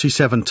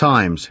 47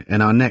 times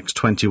in our next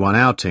 21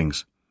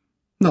 outings.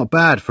 Not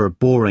bad for a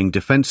boring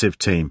defensive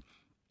team.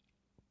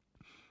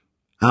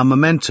 Our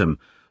momentum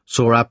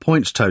saw our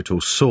points total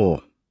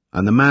soar,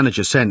 and the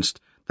manager sensed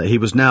that he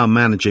was now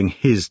managing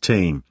his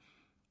team.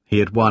 He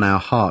had won our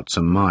hearts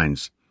and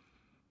minds.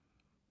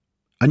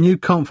 A new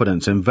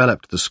confidence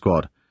enveloped the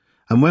squad,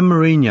 and when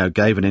Mourinho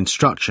gave an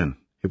instruction,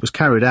 it was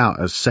carried out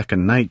as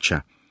second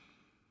nature.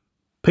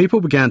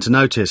 People began to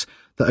notice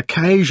that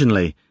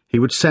occasionally he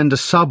would send a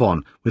sub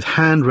on with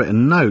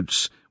handwritten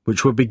notes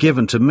which would be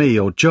given to me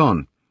or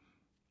John.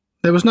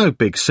 There was no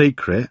big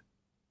secret.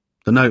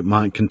 The note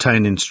might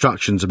contain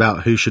instructions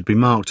about who should be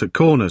marked at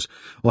corners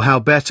or how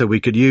better we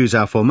could use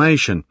our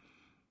formation.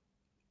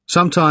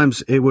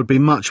 Sometimes it would be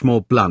much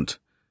more blunt,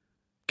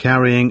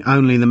 carrying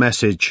only the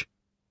message,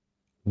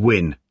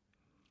 "Win."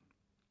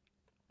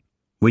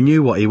 We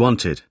knew what he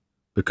wanted,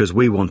 because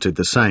we wanted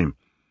the same.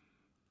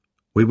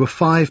 We were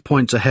 5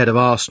 points ahead of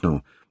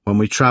Arsenal when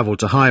we travelled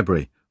to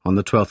Highbury on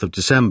the 12th of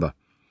December.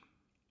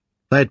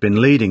 They had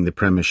been leading the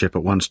Premiership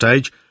at one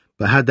stage,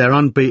 but had their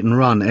unbeaten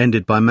run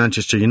ended by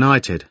Manchester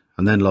United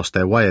and then lost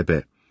their way a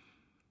bit.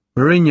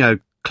 Mourinho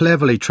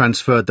cleverly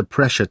transferred the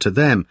pressure to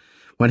them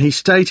when he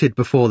stated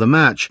before the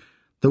match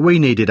that we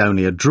needed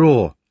only a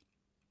draw.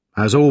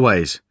 As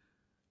always,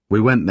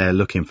 we went there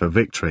looking for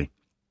victory.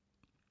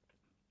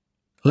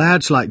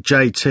 Lads like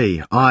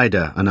JT,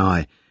 Ida and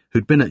I,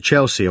 who'd been at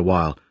Chelsea a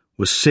while,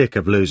 were sick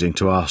of losing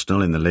to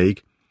Arsenal in the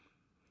league.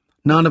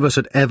 None of us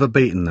had ever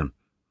beaten them,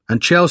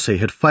 and Chelsea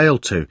had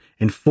failed to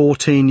in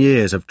 14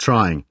 years of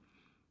trying.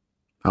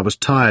 I was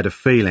tired of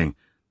feeling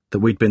that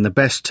we'd been the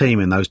best team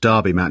in those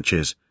derby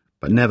matches,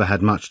 but never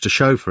had much to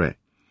show for it.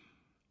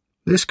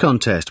 This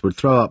contest would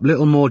throw up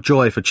little more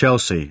joy for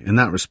Chelsea in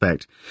that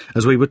respect,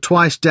 as we were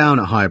twice down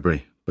at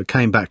Highbury, but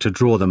came back to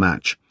draw the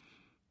match.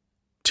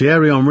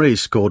 Thierry Henry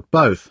scored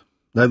both,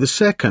 though the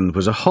second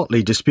was a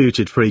hotly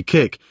disputed free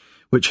kick,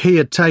 which he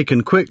had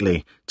taken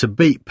quickly to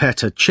beat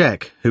Petr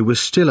Cech, who was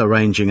still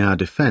arranging our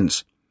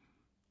defence.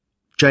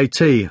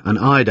 JT and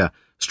Ida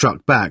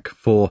struck back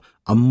for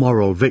a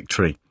moral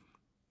victory.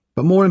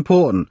 But more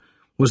important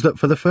was that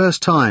for the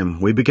first time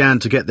we began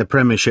to get the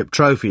Premiership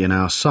trophy in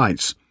our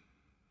sights.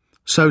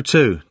 So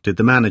too did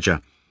the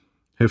manager,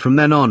 who from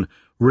then on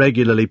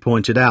regularly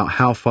pointed out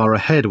how far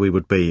ahead we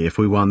would be if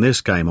we won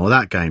this game or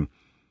that game.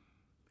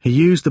 He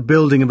used the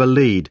building of a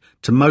lead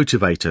to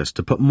motivate us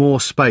to put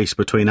more space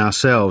between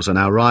ourselves and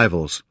our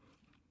rivals.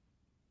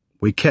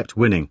 We kept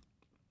winning.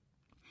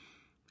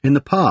 In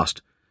the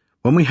past,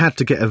 when we had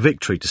to get a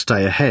victory to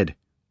stay ahead,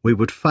 we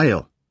would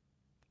fail.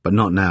 But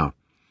not now.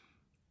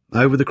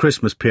 Over the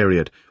Christmas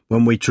period,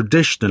 when we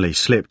traditionally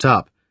slipped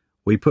up,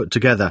 we put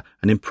together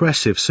an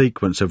impressive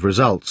sequence of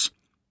results.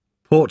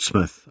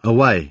 Portsmouth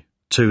away,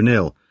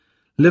 2-0.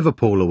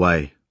 Liverpool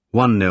away,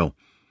 1-0.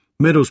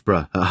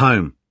 Middlesbrough at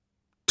home,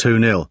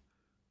 2-0.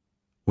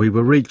 We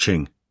were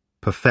reaching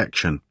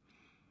perfection.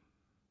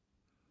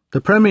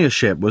 The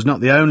Premiership was not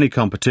the only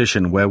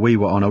competition where we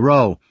were on a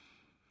roll.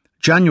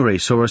 January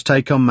saw us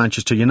take on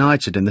Manchester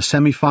United in the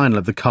semi-final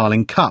of the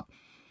Carling Cup,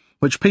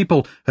 which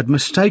people had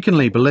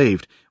mistakenly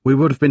believed we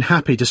would have been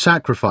happy to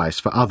sacrifice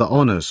for other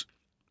honours.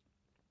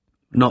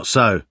 Not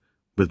so,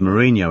 with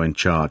Mourinho in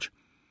charge.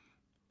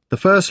 The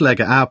first leg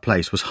at our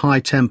place was high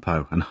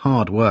tempo and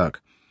hard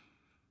work.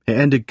 It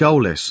ended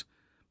goalless,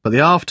 but the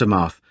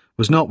aftermath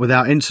was not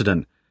without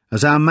incident,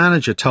 as our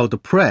manager told the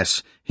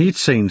press he'd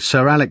seen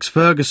Sir Alex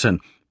Ferguson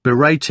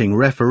berating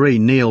referee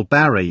Neil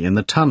Barry in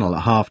the tunnel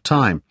at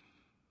half-time.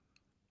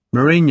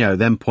 Mourinho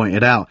then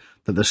pointed out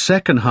that the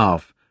second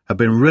half had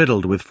been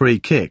riddled with free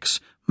kicks,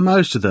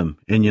 most of them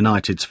in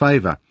United's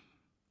favour.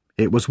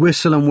 It was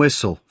whistle and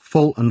whistle,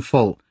 fault and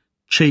fault,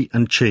 cheat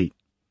and cheat.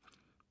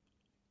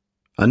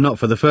 And not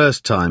for the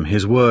first time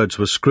his words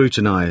were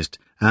scrutinised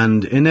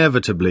and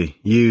inevitably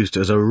used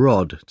as a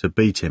rod to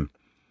beat him.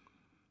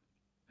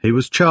 He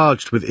was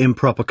charged with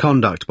improper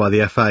conduct by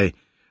the FA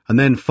and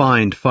then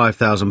fined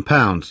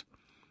 £5,000.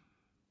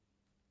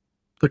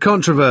 The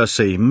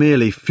controversy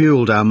merely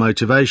fuelled our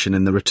motivation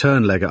in the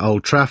return leg at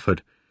Old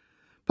Trafford,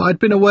 but I'd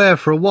been aware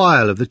for a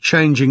while of the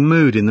changing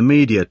mood in the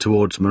media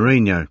towards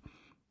Mourinho.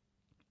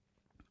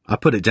 I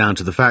put it down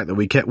to the fact that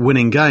we kept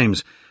winning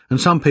games, and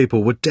some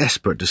people were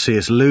desperate to see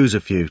us lose a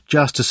few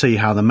just to see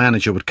how the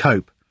manager would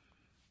cope.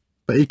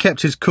 But he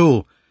kept his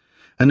cool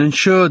and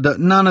ensured that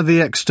none of the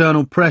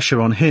external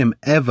pressure on him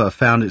ever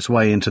found its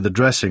way into the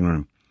dressing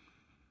room.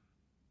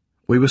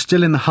 We were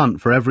still in the hunt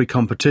for every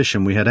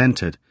competition we had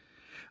entered,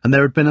 and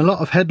there had been a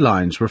lot of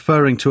headlines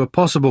referring to a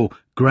possible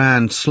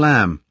Grand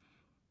Slam.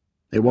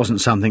 It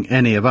wasn't something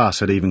any of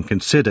us had even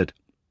considered.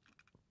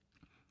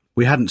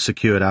 We hadn't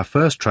secured our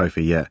first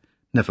trophy yet,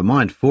 never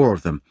mind 4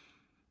 of them,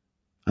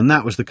 and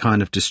that was the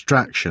kind of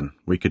distraction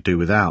we could do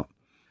without.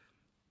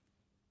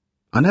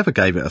 I never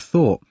gave it a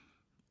thought,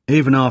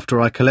 even after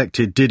I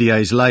collected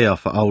Didier's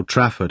layoff at Old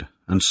Trafford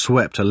and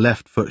swept a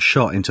left-foot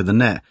shot into the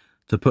net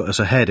to put us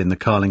ahead in the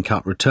Carling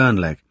Cup return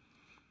leg.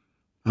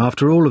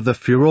 After all of the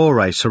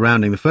furore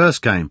surrounding the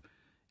first game,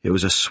 it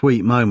was a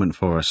sweet moment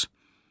for us.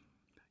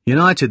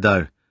 United,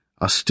 though,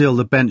 are still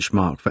the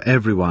benchmark for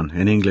everyone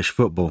in English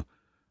football,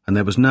 and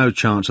there was no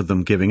chance of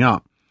them giving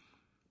up.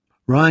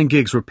 Ryan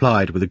Giggs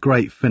replied with a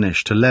great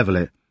finish to level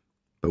it,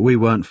 but we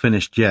weren't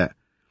finished yet.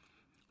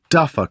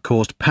 Duffer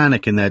caused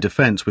panic in their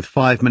defence with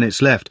 5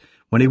 minutes left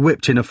when he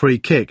whipped in a free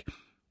kick,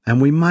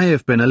 and we may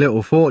have been a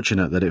little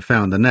fortunate that it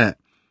found the net.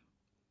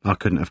 I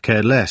couldn't have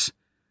cared less.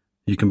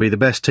 You can be the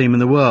best team in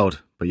the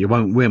world, but you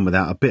won't win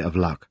without a bit of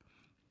luck.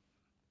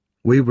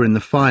 We were in the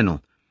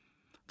final,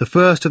 the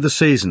first of the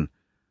season,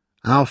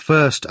 our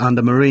first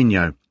under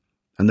Mourinho,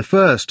 and the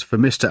first for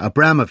Mr.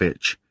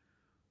 Abramovich.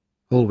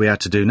 All we had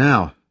to do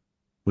now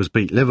was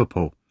beat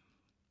Liverpool.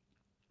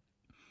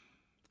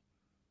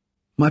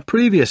 My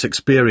previous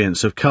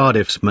experience of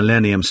Cardiff's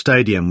Millennium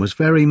Stadium was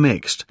very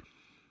mixed.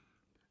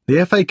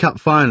 The FA Cup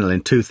final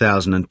in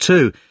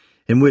 2002,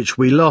 in which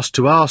we lost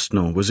to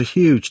Arsenal, was a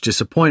huge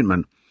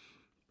disappointment,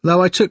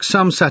 though I took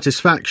some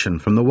satisfaction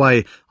from the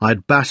way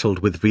I'd battled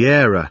with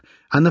Vieira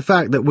and the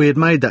fact that we had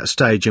made that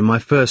stage in my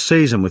first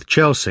season with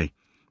Chelsea.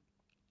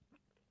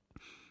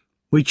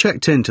 We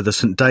checked into the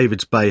St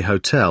David's Bay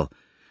Hotel,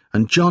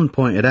 and John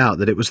pointed out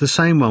that it was the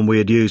same one we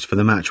had used for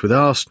the match with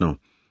Arsenal.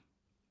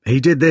 He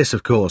did this,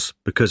 of course,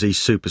 because he's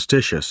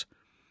superstitious.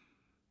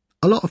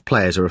 A lot of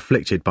players are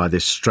afflicted by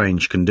this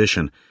strange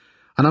condition,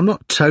 and I'm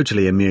not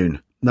totally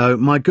immune, though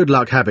my good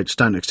luck habits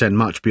don't extend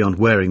much beyond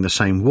wearing the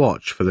same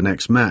watch for the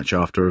next match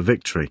after a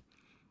victory.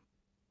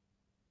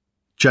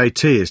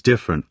 JT is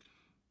different.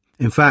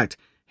 In fact,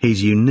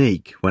 he's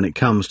unique when it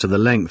comes to the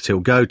lengths he'll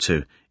go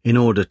to in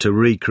order to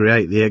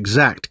recreate the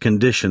exact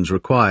conditions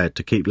required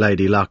to keep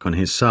Lady Luck on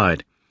his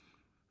side.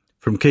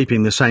 From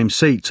keeping the same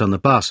seats on the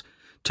bus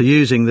to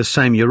using the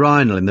same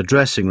urinal in the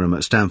dressing room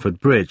at Stamford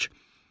Bridge,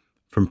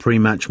 from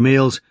pre-match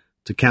meals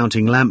to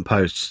counting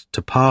lampposts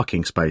to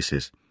parking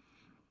spaces.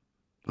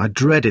 I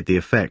dreaded the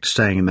effect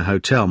staying in the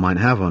hotel might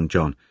have on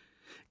John,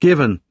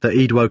 given that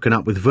he'd woken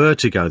up with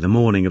vertigo the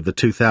morning of the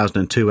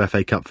 2002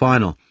 FA Cup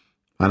final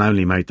and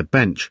only made the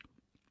bench.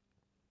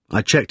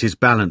 I checked his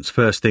balance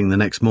first thing the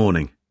next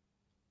morning.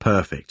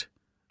 Perfect.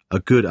 A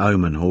good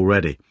omen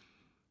already.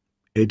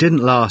 It didn't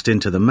last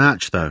into the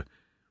match, though.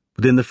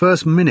 Within the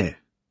first minute,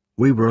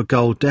 we were a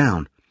goal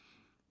down.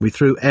 We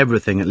threw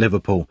everything at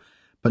Liverpool,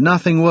 but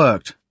nothing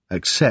worked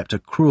except a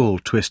cruel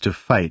twist of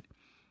fate.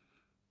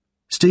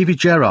 Stevie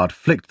Gerrard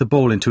flicked the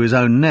ball into his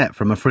own net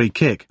from a free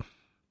kick,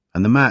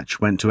 and the match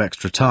went to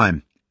extra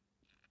time.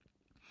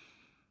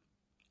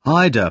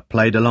 Ida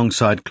played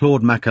alongside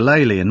Claude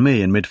Makelele and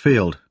me in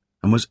midfield,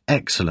 and was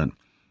excellent.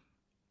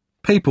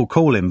 People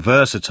call him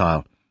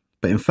versatile,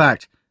 but in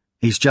fact,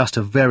 he's just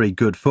a very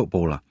good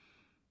footballer.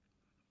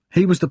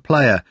 He was the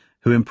player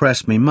who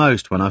impressed me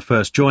most when I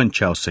first joined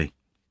Chelsea.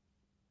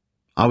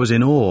 I was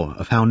in awe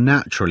of how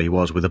natural he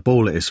was with a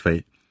ball at his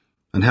feet,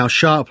 and how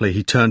sharply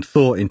he turned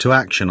thought into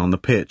action on the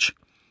pitch.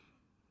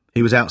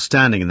 He was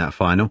outstanding in that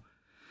final,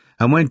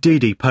 and when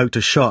Didi poked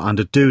a shot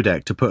under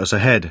Dudek to put us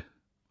ahead,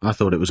 I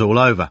thought it was all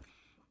over.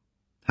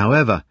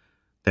 However,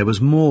 there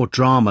was more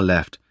drama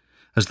left,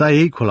 as they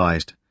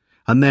equalised,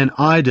 and then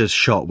Ida's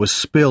shot was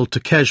spilled to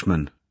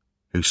Kejman,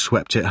 who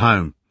swept it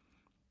home.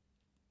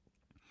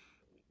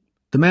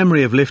 The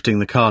memory of lifting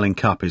the Carling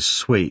Cup is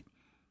sweet,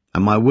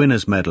 and my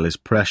winner's medal is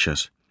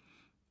precious.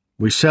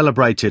 We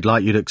celebrated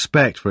like you'd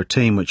expect for a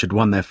team which had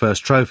won their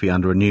first trophy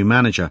under a new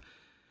manager,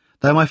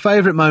 though my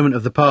favourite moment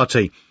of the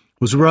party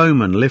was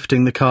Roman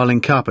lifting the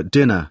Carling Cup at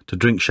dinner to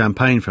drink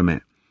champagne from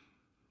it.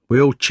 We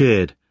all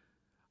cheered,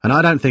 and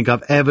I don't think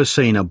I've ever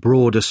seen a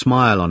broader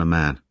smile on a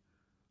man.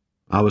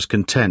 I was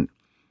content.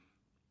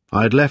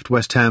 I had left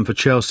West Ham for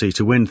Chelsea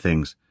to win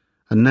things,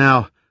 and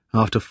now,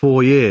 after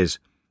 4 years,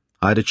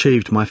 I had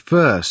achieved my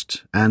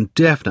first, and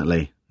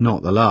definitely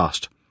not the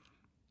last.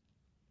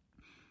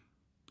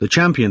 The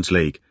Champions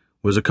League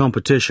was a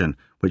competition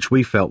which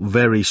we felt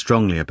very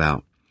strongly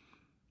about.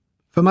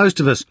 For most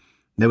of us,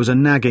 there was a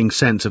nagging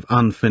sense of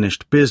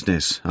unfinished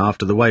business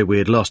after the way we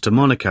had lost to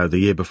Monaco the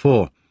year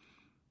before.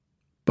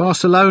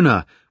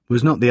 Barcelona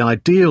was not the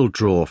ideal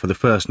draw for the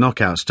first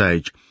knockout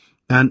stage,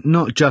 and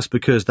not just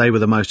because they were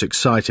the most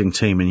exciting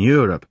team in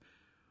Europe.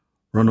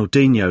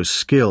 Ronaldinho's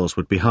skills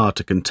would be hard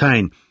to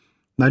contain,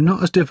 though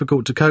not as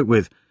difficult to cope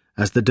with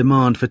as the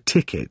demand for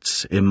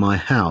tickets in my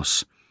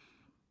house.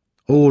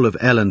 All of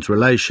Ellen's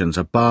relations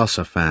are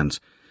Barca fans,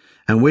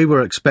 and we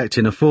were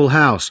expecting a full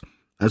house,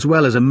 as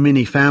well as a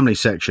mini-family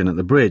section at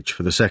the bridge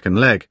for the second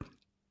leg.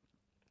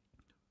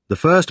 The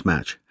first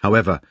match,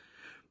 however,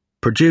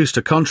 produced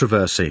a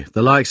controversy,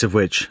 the likes of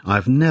which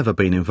I've never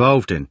been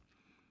involved in.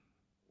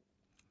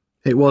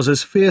 It was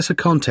as fierce a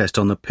contest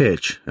on the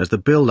pitch as the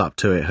build-up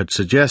to it had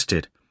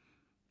suggested.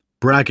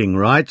 Bragging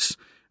rights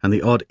and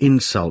the odd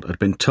insult had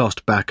been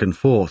tossed back and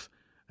forth,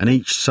 and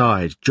each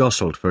side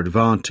jostled for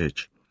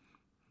advantage.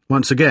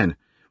 Once again,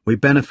 we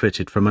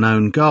benefited from an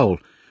own goal,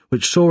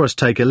 which saw us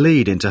take a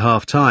lead into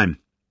half-time.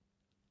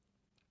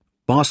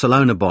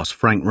 Barcelona boss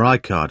Frank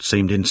Rijkaard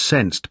seemed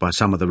incensed by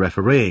some of the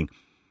refereeing,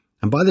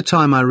 and by the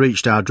time I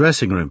reached our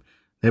dressing room,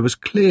 there was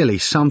clearly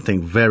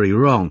something very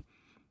wrong.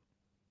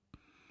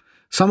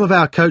 Some of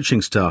our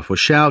coaching staff were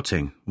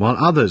shouting, while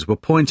others were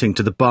pointing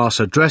to the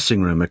Barca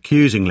dressing room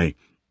accusingly.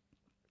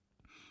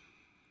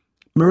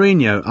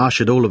 Mourinho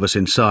ushered all of us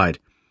inside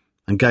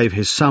and gave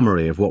his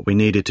summary of what we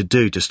needed to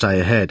do to stay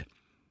ahead.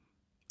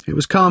 It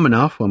was calm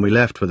enough when we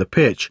left for the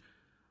pitch,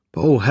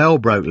 but all hell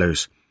broke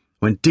loose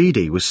when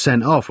Didi was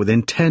sent off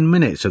within 10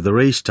 minutes of the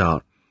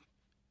restart.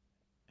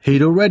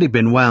 He'd already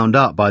been wound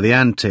up by the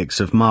antics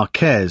of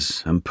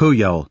Marquez and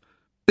Puyol,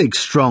 big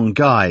strong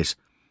guys,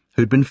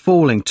 who'd been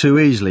falling too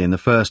easily in the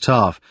first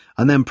half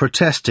and then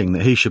protesting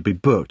that he should be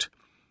booked.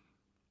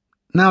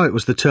 Now it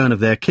was the turn of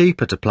their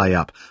keeper to play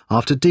up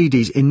after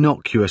Didi's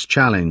innocuous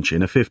challenge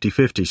in a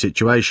 50-50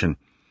 situation.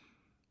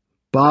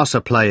 Barca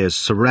players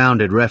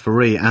surrounded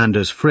referee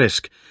Anders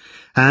Frisk,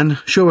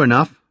 and, sure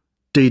enough,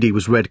 Didi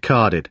was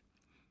red-carded.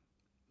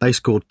 They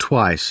scored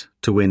twice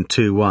to win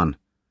 2-1.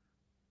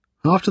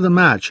 After the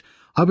match,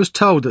 I was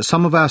told that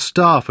some of our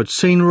staff had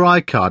seen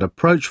Rijkaard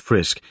approach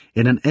Frisk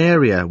in an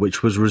area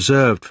which was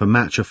reserved for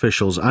match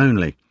officials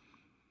only.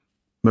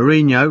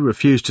 Mourinho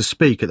refused to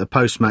speak at the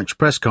post-match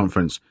press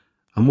conference,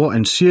 and what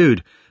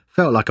ensued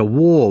felt like a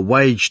war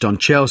waged on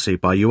Chelsea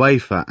by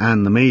UEFA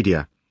and the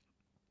media.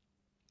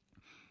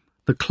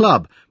 The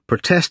club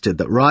protested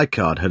that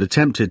Rijkaard had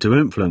attempted to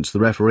influence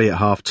the referee at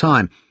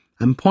half-time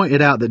and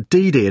pointed out that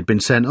Didi had been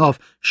sent off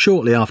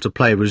shortly after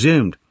play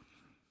resumed.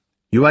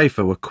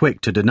 UEFA were quick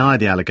to deny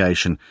the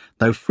allegation,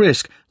 though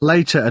Frisk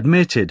later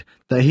admitted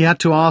that he had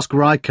to ask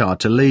Rijkaard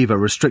to leave a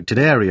restricted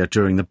area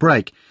during the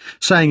break,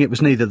 saying it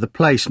was neither the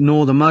place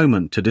nor the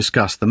moment to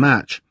discuss the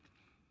match.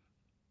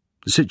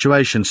 The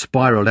situation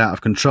spiralled out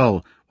of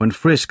control when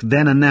Frisk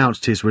then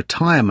announced his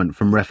retirement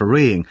from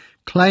refereeing,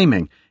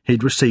 claiming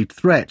he'd received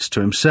threats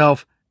to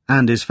himself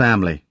and his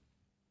family.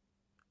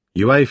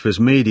 UEFA's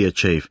media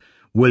chief,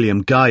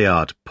 William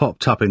Gaillard,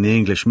 popped up in the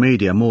English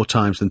media more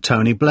times than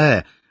Tony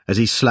Blair as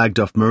he slagged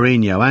off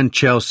Mourinho and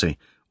Chelsea,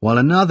 while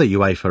another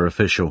UEFA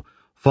official,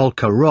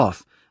 Volker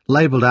Roth,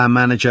 labelled our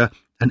manager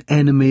an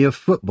enemy of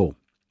football.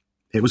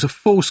 It was a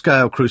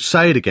full-scale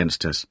crusade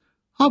against us.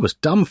 I was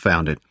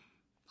dumbfounded.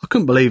 I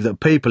couldn't believe that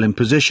people in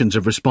positions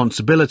of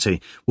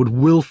responsibility would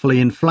willfully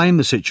inflame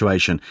the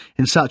situation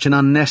in such an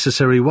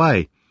unnecessary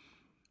way.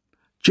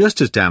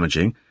 Just as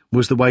damaging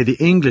was the way the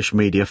English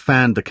media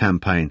fanned the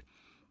campaign.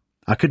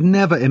 I could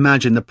never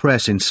imagine the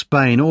press in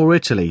Spain or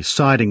Italy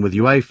siding with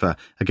UEFA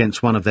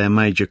against one of their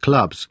major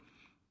clubs.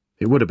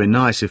 It would have been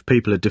nice if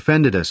people had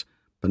defended us,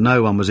 but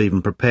no one was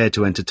even prepared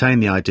to entertain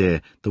the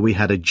idea that we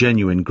had a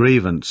genuine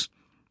grievance.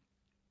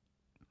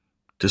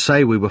 To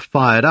say we were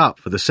fired up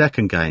for the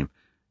second game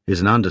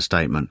is an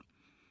understatement.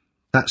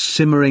 That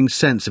simmering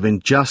sense of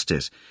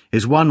injustice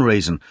is one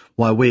reason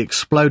why we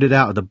exploded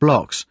out of the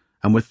blocks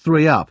and were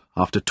 3 up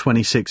after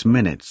 26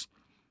 minutes.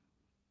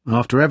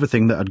 After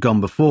everything that had gone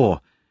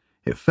before,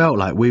 it felt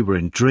like we were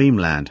in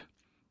dreamland.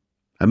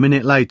 A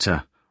minute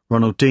later,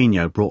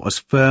 Ronaldinho brought us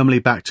firmly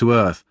back to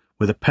earth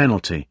with a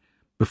penalty,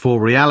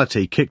 before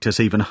reality kicked us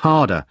even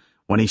harder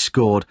when he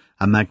scored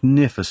a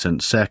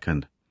magnificent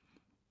second.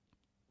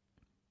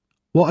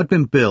 What had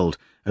been billed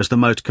as the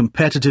most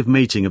competitive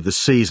meeting of the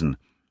season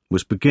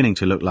was beginning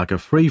to look like a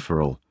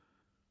free-for-all.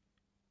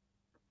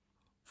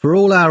 For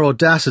all our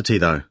audacity,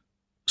 though,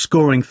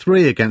 scoring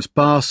 3 against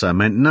Barca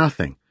meant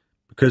nothing,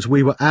 because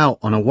we were out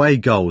on away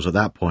goals at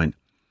that point.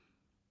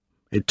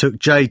 It took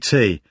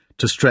JT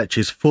to stretch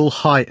his full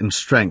height and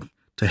strength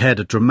to head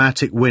a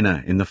dramatic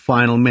winner in the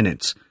final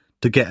minutes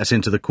to get us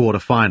into the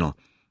quarter-final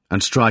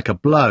and strike a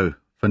blow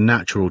for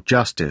natural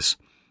justice.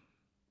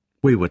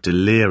 We were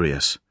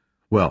delirious.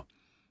 Well,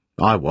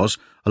 I was,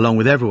 along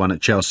with everyone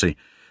at Chelsea,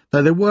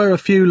 though there were a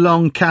few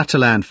long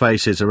Catalan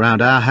faces around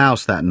our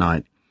house that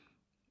night.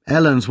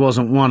 Ellen's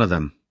wasn't one of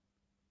them.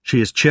 She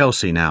is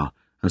Chelsea now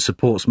and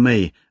supports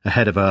me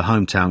ahead of her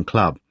hometown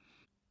club.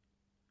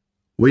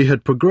 We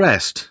had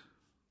progressed,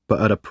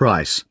 but at a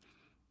price.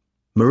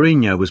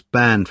 Mourinho was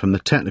banned from the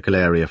technical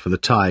area for the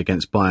tie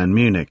against Bayern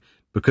Munich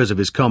because of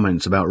his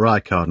comments about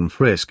Rijkaard and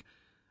Frisk,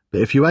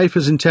 but if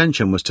UEFA's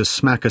intention was to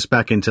smack us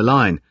back into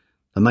line,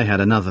 then they had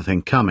another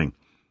thing coming.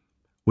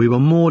 We were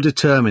more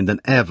determined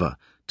than ever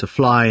to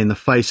fly in the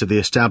face of the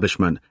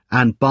establishment,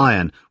 and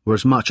Bayern were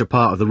as much a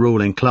part of the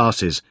ruling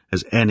classes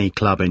as any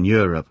club in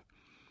Europe.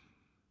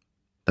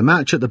 The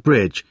match at the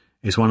Bridge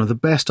is one of the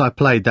best I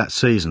played that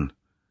season.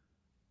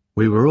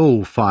 We were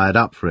all fired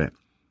up for it.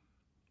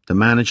 The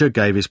manager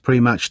gave his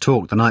pre-match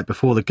talk the night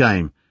before the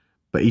game,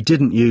 but he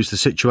didn't use the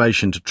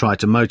situation to try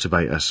to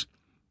motivate us.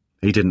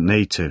 He didn't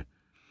need to.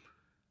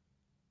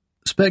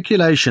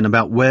 Speculation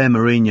about where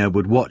Mourinho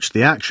would watch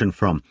the action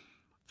from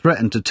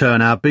threatened to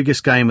turn our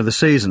biggest game of the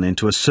season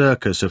into a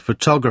circus of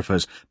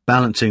photographers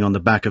balancing on the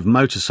back of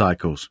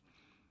motorcycles.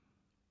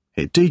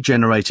 It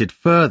degenerated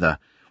further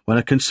when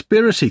a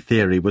conspiracy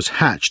theory was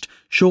hatched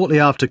shortly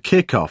after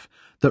kick-off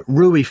that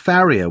Rui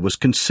Faria was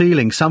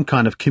concealing some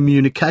kind of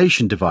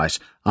communication device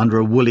under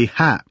a woolly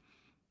hat.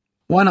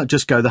 Why not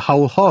just go the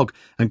whole hog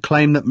and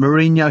claim that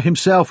Mourinho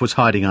himself was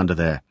hiding under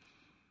there?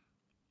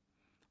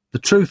 The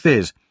truth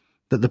is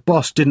that the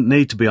boss didn't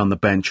need to be on the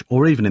bench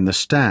or even in the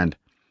stand.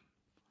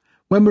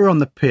 When we're on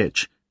the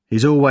pitch,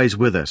 he's always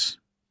with us,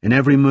 in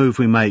every move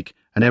we make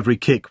and every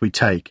kick we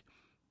take.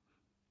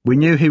 We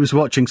knew he was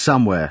watching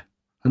somewhere,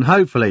 and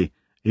hopefully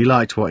he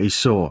liked what he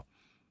saw.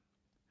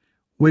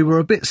 We were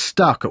a bit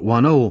stuck at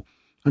 1-1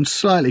 and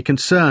slightly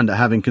concerned at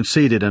having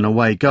conceded an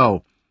away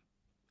goal.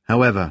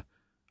 However,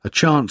 a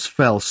chance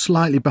fell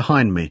slightly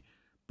behind me,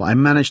 but I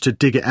managed to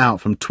dig it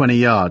out from 20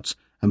 yards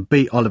and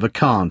beat Oliver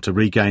Kahn to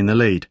regain the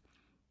lead.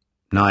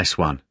 Nice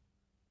one.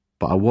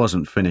 But I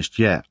wasn't finished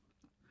yet.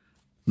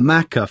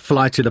 Macca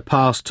flighted a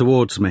pass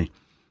towards me,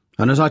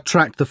 and as I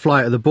tracked the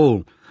flight of the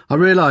ball, I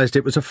realised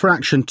it was a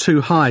fraction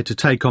too high to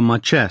take on my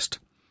chest.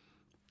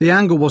 The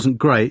angle wasn't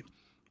great,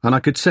 and I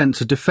could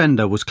sense a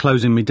defender was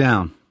closing me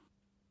down.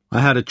 I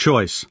had a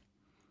choice.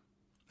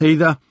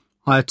 Either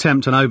I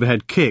attempt an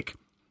overhead kick,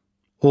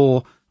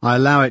 or I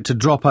allow it to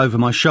drop over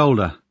my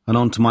shoulder and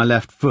onto my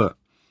left foot.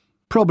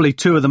 Probably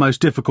two of the most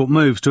difficult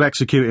moves to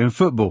execute in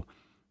football,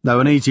 though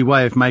an easy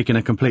way of making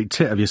a complete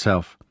tit of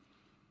yourself.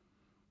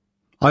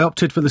 I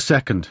opted for the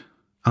second,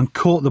 and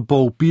caught the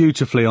ball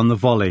beautifully on the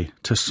volley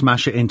to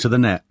smash it into the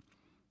net.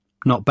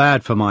 Not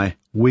bad for my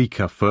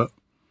weaker foot.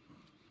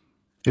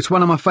 It's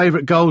one of my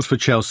favourite goals for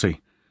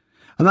Chelsea,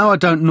 and though I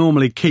don't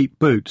normally keep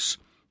boots,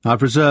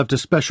 I've reserved a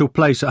special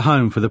place at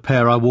home for the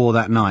pair I wore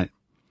that night.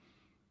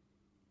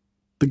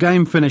 The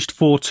game finished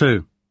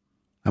 4-2,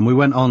 and we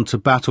went on to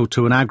battle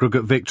to an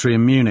aggregate victory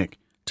in Munich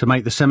to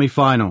make the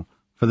semi-final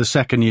for the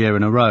second year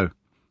in a row.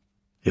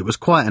 It was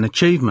quite an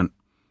achievement.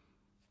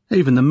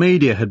 Even the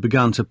media had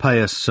begun to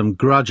pay us some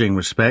grudging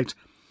respect,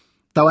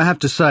 though I have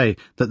to say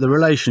that the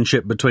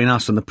relationship between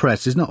us and the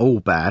press is not all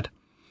bad.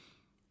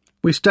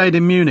 We stayed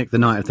in Munich the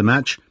night of the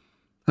match,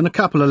 and a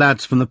couple of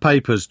lads from the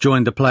papers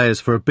joined the players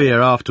for a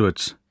beer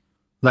afterwards.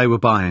 They were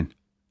buying.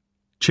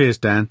 Cheers,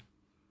 Dan.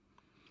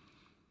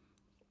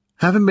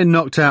 Having been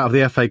knocked out of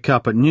the FA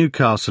Cup at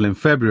Newcastle in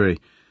February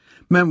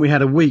meant we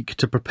had a week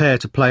to prepare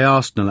to play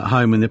Arsenal at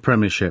home in the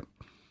Premiership.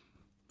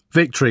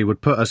 Victory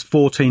would put us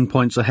 14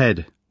 points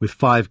ahead with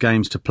 5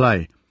 games to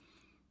play,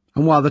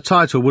 and while the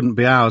title wouldn't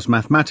be ours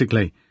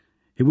mathematically,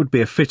 it would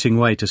be a fitting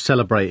way to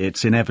celebrate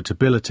its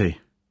inevitability.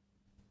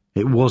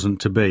 It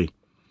wasn't to be.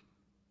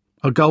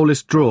 A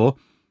goalless draw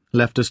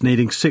left us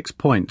needing 6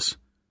 points,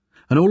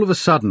 and all of a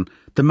sudden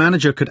the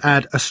manager could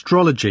add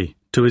astrology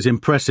to his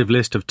impressive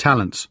list of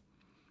talents.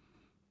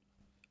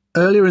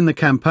 Earlier in the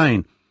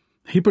campaign,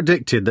 he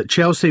predicted that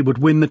Chelsea would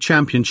win the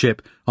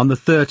Championship on the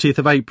 30th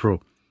of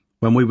April,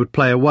 when we would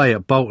play away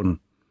at Bolton.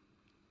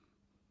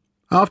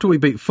 After we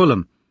beat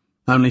Fulham,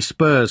 only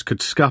Spurs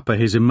could scupper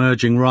his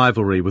emerging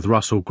rivalry with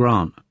Russell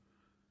Grant.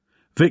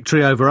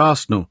 Victory over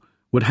Arsenal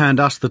would hand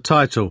us the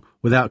title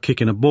without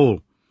kicking a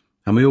ball,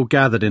 and we all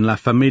gathered in La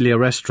Familia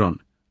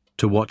restaurant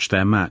to watch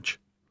their match.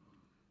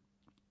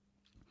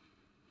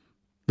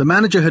 The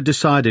manager had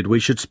decided we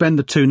should spend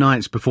the 2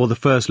 nights before the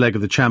first leg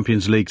of the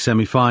Champions League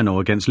semi-final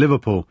against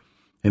Liverpool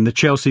in the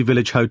Chelsea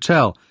Village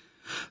Hotel,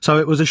 so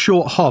it was a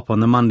short hop on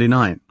the Monday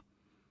night.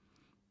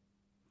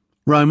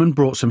 Roman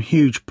brought some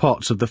huge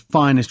pots of the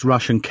finest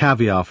Russian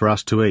caviar for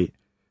us to eat.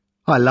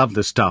 I loved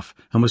the stuff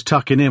and was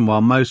tucking in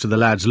while most of the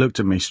lads looked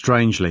at me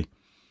strangely.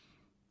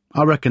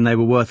 I reckon they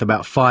were worth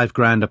about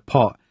 $5,000 a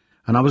pot,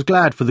 and I was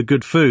glad for the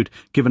good food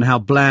given how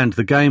bland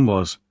the game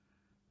was.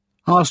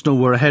 Arsenal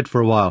were ahead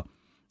for a while,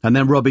 and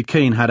then Robbie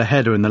Keane had a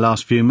header in the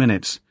last few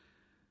minutes.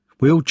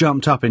 We all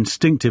jumped up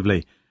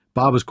instinctively,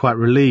 but I was quite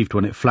relieved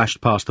when it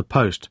flashed past the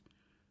post.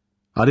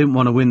 I didn't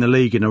want to win the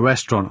league in a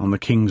restaurant on the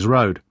King's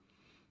Road.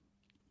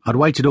 I'd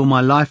waited all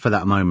my life for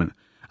that moment,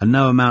 and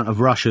no amount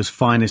of Russia's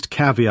finest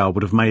caviar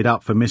would have made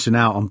up for missing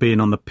out on being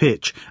on the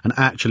pitch and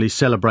actually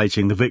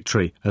celebrating the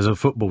victory as a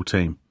football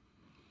team.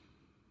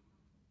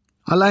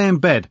 I lay in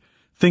bed,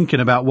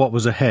 thinking about what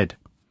was ahead.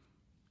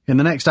 In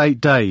the next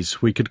 8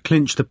 days, we could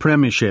clinch the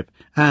Premiership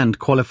and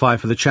qualify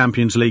for the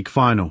Champions League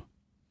final.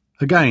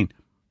 Again,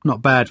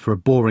 not bad for a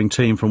boring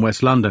team from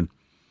West London.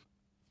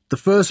 The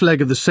first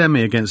leg of the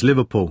semi against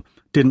Liverpool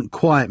didn't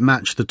quite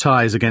match the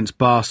ties against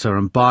Barca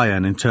and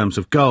Bayern in terms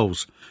of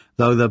goals,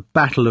 though the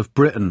Battle of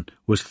Britain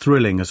was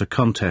thrilling as a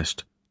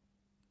contest.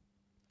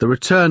 The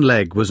return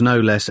leg was no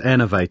less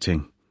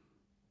enervating.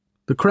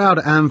 The crowd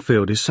at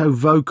Anfield is so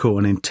vocal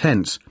and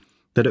intense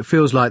that it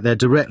feels like they're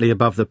directly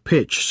above the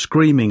pitch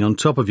screaming on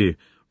top of you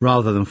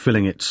rather than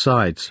filling its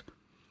sides.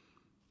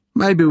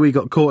 Maybe we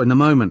got caught in the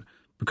moment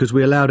because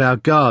we allowed our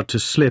guard to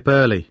slip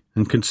early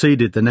and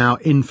conceded the now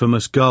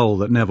infamous goal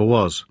that never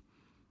was.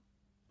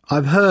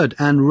 I've heard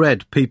and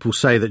read people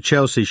say that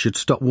Chelsea should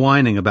stop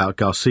whining about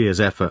Garcia's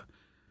effort,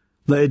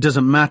 that it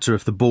doesn't matter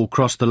if the ball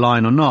crossed the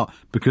line or not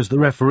because the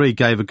referee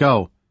gave a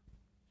goal.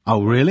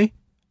 Oh, really?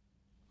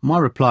 My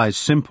reply is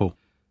simple.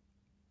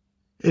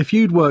 If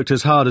you'd worked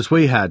as hard as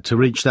we had to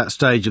reach that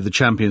stage of the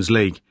Champions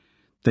League,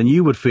 then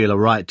you would feel a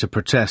right to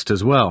protest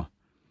as well.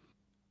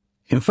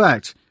 In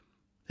fact,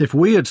 if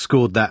we had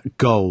scored that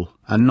goal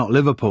and not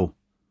Liverpool,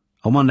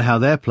 I wonder how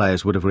their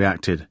players would have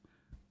reacted.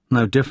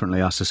 No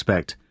differently, I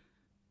suspect.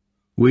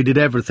 We did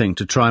everything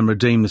to try and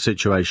redeem the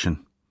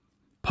situation.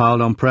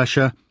 Piled on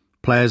pressure,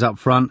 players up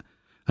front,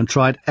 and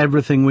tried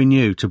everything we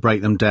knew to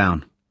break them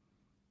down.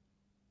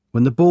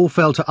 When the ball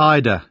fell to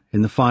Ida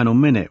in the final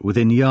minute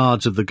within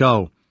yards of the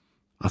goal,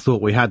 I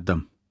thought we had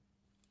them.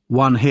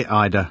 One hit,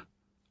 Ida.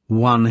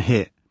 One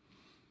hit.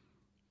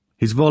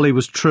 His volley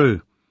was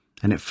true,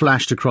 and it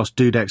flashed across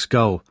Dudek's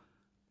goal,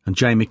 and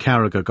Jamie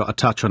Carragher got a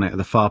touch on it at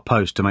the far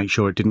post to make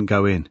sure it didn't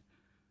go in.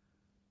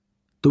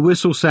 The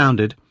whistle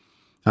sounded,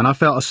 and I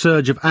felt a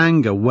surge of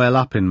anger well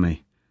up in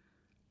me.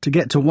 To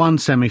get to one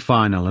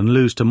semi-final and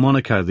lose to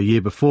Monaco the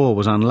year before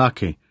was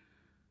unlucky.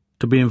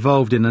 to be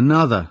involved in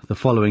another the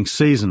following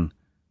season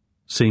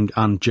seemed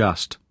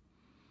unjust.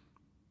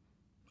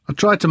 I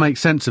tried to make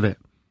sense of it.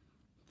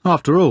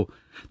 After all,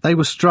 they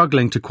were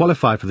struggling to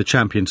qualify for the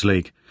Champions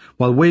League,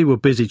 while we were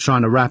busy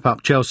trying to wrap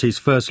up Chelsea's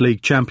first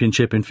league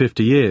championship in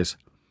 50 years.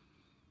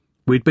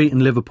 We'd beaten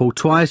Liverpool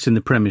twice in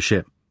the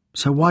Premiership,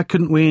 so why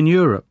couldn't we in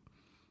Europe?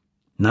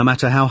 No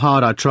matter how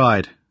hard I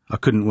tried, I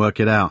couldn't work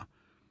it out.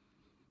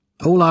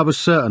 All I was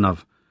certain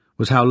of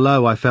was how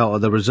low I felt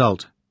at the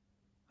result.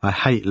 I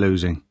hate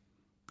losing.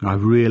 I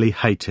really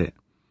hate it.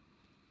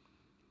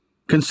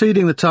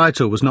 Conceding the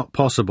title was not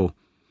possible,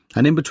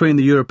 and in between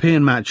the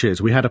European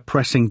matches we had a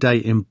pressing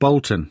date in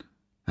Bolton,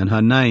 and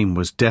her name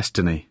was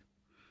Destiny.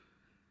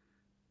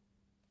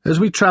 As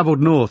we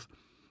travelled north,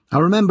 I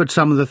remembered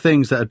some of the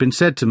things that had been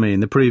said to me in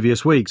the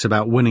previous weeks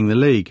about winning the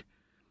league.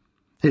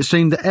 It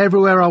seemed that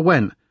everywhere I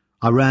went,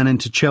 I ran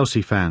into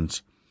Chelsea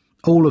fans,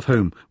 all of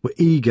whom were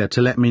eager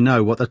to let me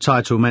know what the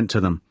title meant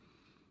to them.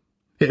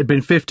 It had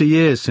been 50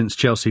 years since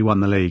Chelsea won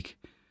the league.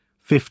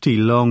 50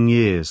 long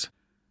years.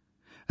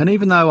 And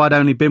even though I'd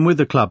only been with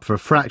the club for a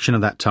fraction of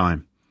that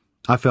time,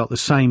 I felt the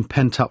same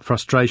pent-up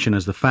frustration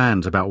as the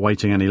fans about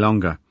waiting any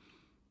longer.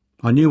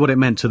 I knew what it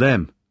meant to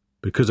them,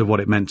 because of what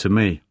it meant to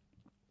me.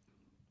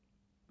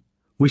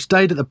 We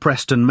stayed at the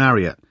Preston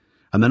Marriott,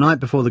 and the night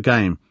before the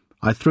game,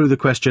 I threw the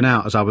question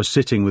out as I was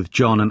sitting with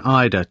John and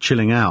Ida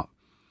chilling out.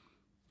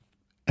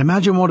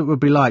 Imagine what it would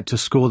be like to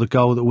score the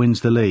goal that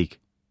wins the league.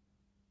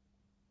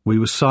 We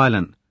were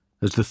silent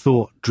as the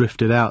thought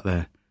drifted out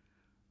there.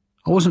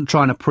 I wasn't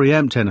trying to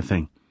preempt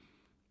anything,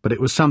 but it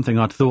was something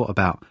I'd thought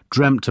about,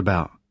 dreamt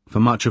about, for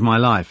much of my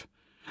life,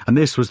 and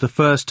this was the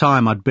first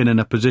time I'd been in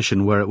a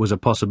position where it was a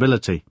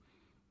possibility.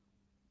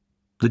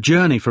 The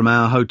journey from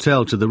our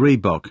hotel to the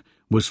Reebok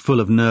was full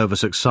of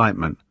nervous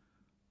excitement.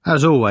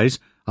 As always,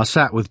 I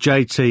sat with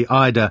JT,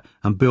 Ida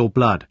and Bill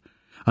Blood,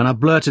 and I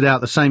blurted out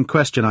the same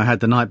question I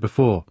had the night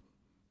before.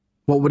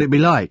 What would it be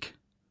like?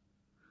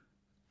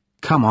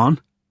 Come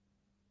on.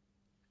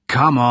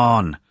 Come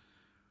on.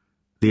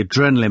 The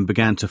adrenaline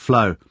began to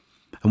flow,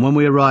 and when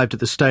we arrived at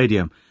the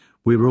stadium,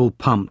 we were all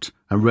pumped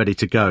and ready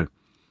to go.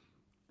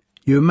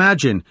 You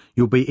imagine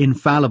you'll be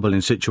infallible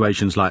in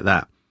situations like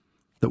that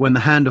when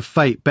the hand of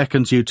fate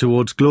beckons you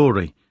towards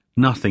glory,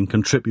 nothing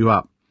can trip you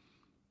up.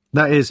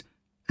 That is,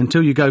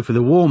 until you go for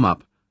the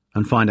warm-up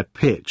and find a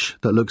pitch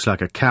that looks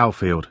like a cow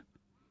field.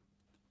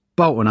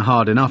 Bolton are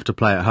hard enough to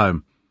play at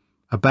home.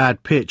 A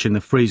bad pitch in the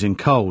freezing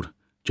cold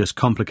just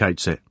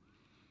complicates it.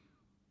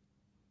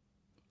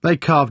 They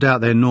carved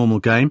out their normal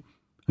game,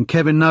 and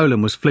Kevin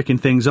Nolan was flicking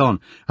things on,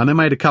 and they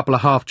made a couple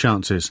of half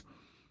chances.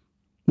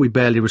 We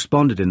barely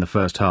responded in the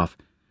first half.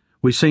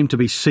 We seemed to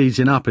be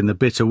seizing up in the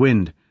bitter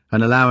wind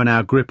and allowing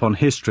our grip on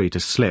history to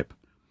slip.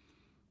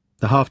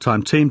 The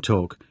half-time team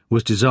talk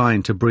was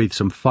designed to breathe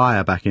some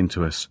fire back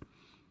into us.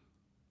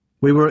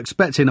 We were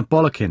expecting a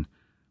bollocking,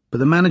 but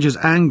the manager's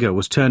anger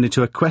was turned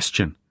into a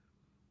question.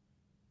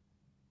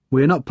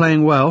 We are not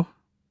playing well,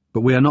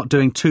 but we are not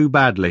doing too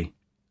badly,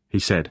 he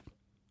said.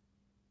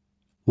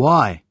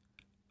 Why?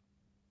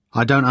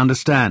 I don't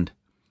understand.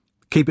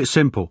 Keep it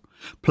simple.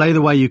 Play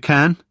the way you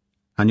can,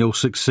 and you'll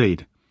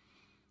succeed.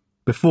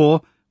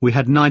 Before, we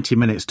had 90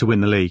 minutes to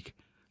win the league,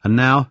 and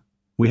now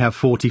we have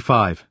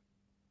 45.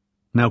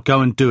 Now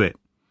go and do it.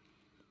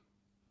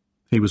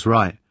 He was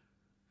right.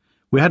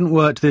 We hadn't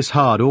worked this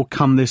hard or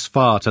come this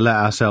far to let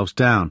ourselves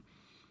down.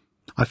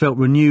 I felt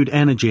renewed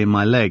energy in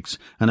my legs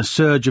and a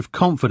surge of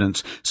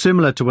confidence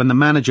similar to when the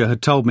manager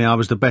had told me I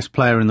was the best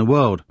player in the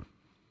world.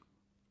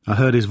 I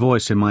heard his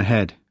voice in my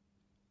head.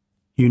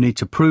 You need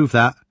to prove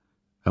that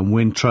and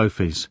win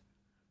trophies.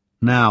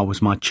 Now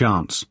was my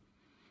chance.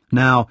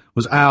 Now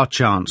was our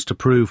chance to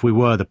prove we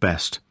were the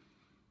best.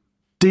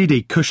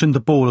 Didi cushioned the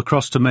ball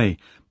across to me,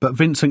 but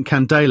Vincent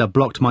Candela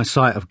blocked my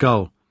sight of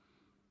goal.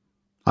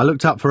 I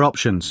looked up for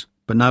options,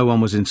 but no one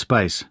was in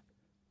space.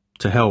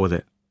 To hell with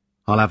it.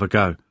 I'll have a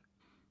go.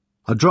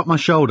 I dropped my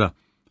shoulder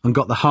and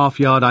got the half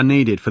yard I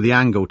needed for the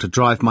angle to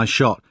drive my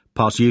shot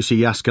past Jussi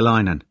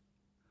Jääskeläinen.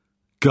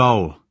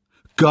 Goal!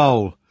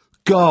 Goal!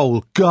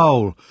 Goal!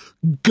 Goal!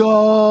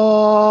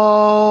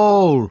 Goal!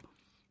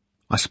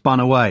 I spun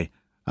away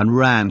and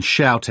ran,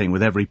 shouting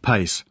with every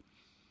pace.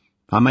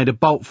 I made a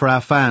bolt for our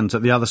fans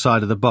at the other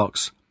side of the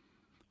box.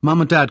 Mum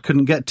and Dad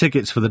couldn't get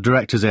tickets for the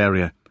directors'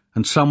 area,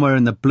 and somewhere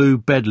in the blue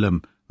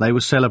bedlam they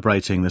were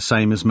celebrating the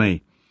same as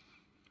me.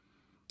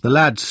 The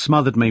lads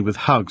smothered me with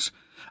hugs,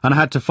 and I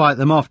had to fight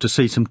them off to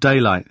see some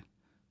daylight.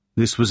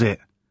 This was it.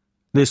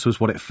 This was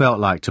what it felt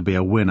like to be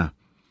a winner.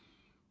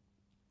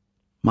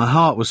 My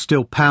heart was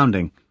still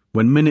pounding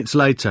when minutes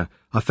later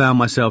I found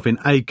myself in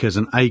acres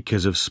and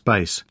acres of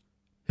space.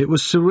 It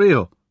was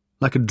surreal,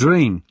 like a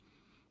dream.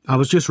 I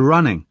was just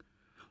running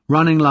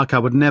like I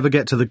would never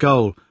get to the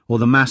goal or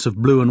the mass of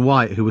blue and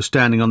white who were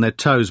standing on their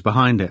toes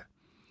behind it.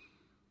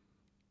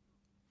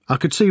 I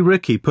could see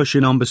Ricky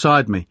pushing on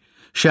beside me,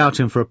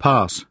 shouting for a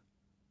pass.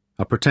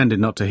 I pretended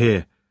not to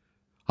hear.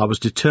 I was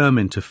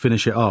determined to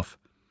finish it off.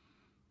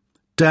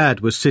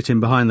 Dad was sitting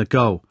behind the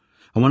goal,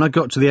 and when I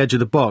got to the edge of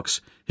the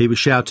box, he was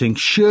shouting,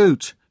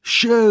 "Shoot!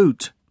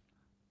 Shoot!"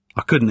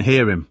 I couldn't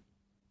hear him,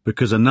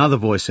 because another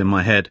voice in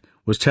my head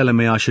was telling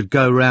me I should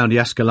go round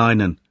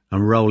Jääskeläinen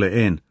and roll it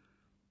in.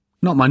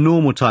 Not my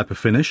normal type of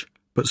finish,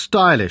 but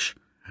stylish,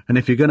 and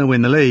if you're going to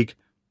win the league,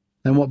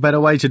 then what better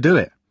way to do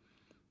it?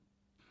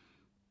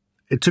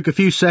 It took a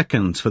few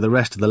seconds for the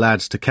rest of the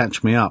lads to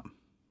catch me up,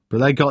 but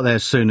they got there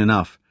soon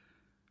enough.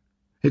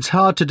 It's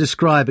hard to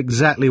describe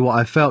exactly what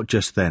I felt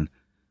just then.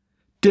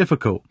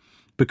 Difficult,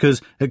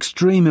 because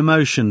extreme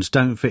emotions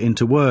don't fit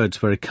into words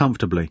very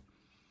comfortably.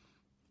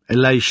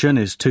 Elation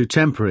is too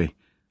temporary.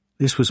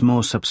 This was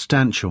more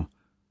substantial,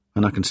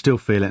 and I can still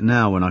feel it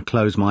now when I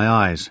close my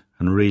eyes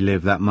and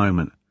relive that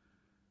moment.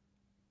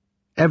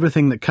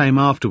 Everything that came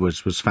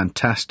afterwards was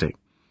fantastic.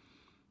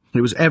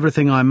 It was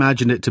everything I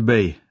imagined it to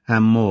be,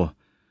 and more.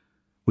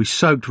 We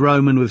soaked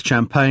Roman with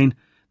champagne,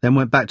 then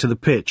went back to the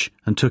pitch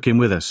and took him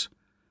with us.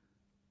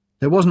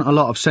 There wasn't a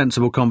lot of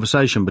sensible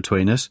conversation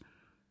between us.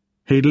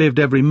 He'd lived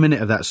every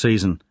minute of that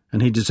season,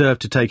 and he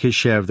deserved to take his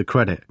share of the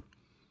credit.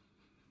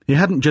 He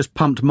hadn't just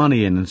pumped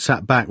money in and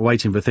sat back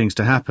waiting for things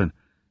to happen.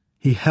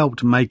 He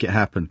helped make it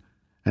happen,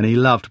 and he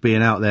loved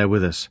being out there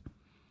with us.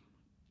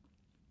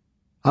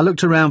 I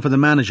looked around for the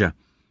manager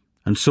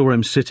and saw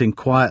him sitting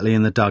quietly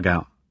in the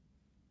dugout.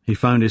 He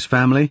phoned his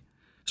family,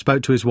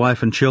 spoke to his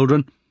wife and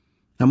children,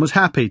 and was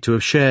happy to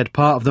have shared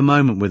part of the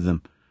moment with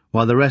them,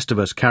 while the rest of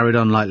us carried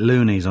on like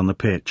loonies on the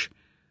pitch.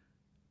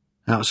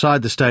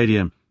 Outside the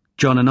stadium,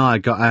 John and I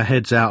got our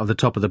heads out of the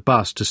top of the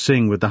bus to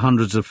sing with the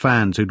hundreds of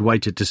fans who'd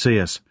waited to see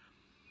us.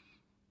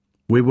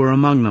 We were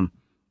among them,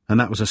 and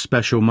that was a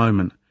special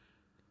moment.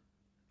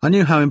 I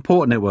knew how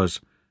important it was,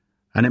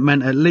 and it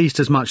meant at least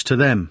as much to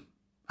them,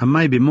 and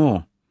maybe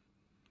more.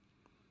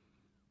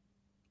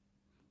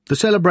 The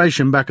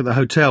celebration back at the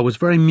hotel was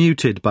very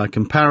muted by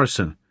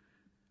comparison.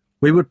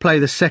 We would play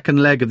the second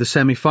leg of the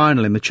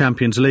semi-final in the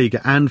Champions League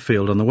at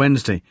Anfield on the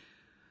Wednesday,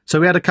 so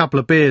we had a couple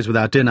of beers with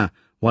our dinner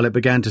while it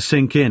began to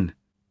sink in.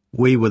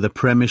 We were the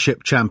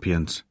Premiership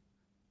champions.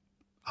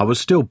 I was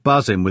still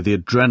buzzing with the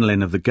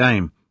adrenaline of the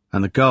game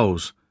and the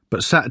goals,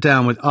 but sat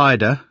down with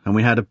Ida and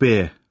we had a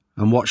beer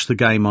and watched the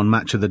game on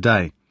Match of the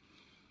Day.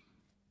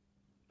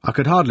 I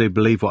could hardly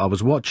believe what I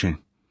was watching.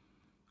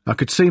 I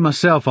could see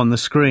myself on the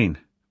screen.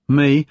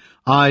 Me,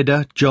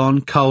 Ida,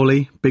 John,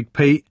 Coley, Big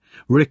Pete,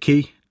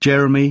 Ricky,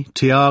 Jeremy,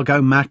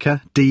 Tiago,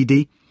 Macca,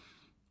 Didi.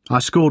 I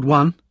scored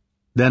one,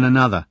 then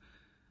another.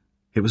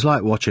 It was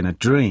like watching a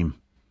dream.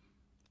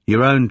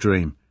 Your own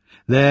dream,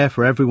 there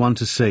for everyone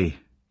to see.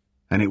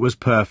 And it was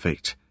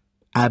perfect.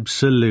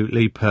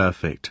 Absolutely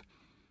perfect.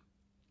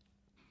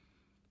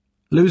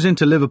 Losing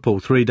to Liverpool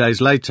 3 days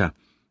later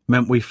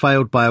meant we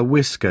failed by a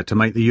whisker to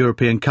make the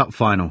European Cup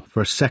final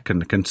for a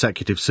second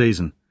consecutive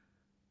season.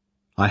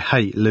 I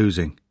hate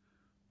losing.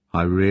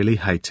 I really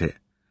hate it.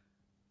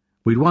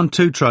 We'd won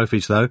 2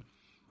 trophies, though,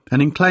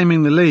 and in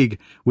claiming the league,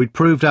 we'd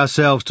proved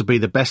ourselves to be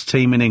the best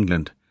team in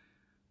England.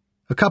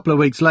 A couple of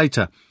weeks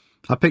later,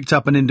 I picked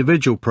up an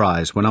individual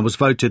prize when I was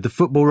voted the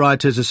Football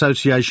Writers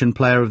Association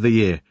Player of the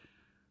Year.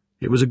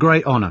 It was a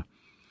great honour,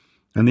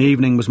 and the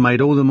evening was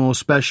made all the more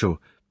special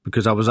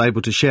because I was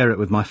able to share it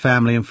with my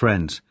family and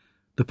friends,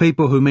 the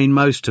people who mean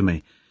most to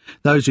me,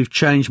 those who've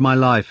changed my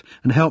life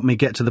and helped me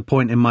get to the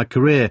point in my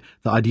career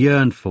that I'd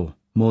yearned for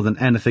more than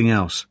anything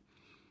else.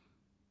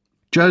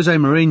 Jose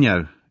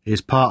Mourinho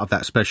is part of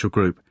that special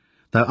group,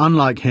 though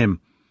unlike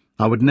him,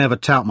 I would never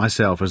tout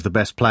myself as the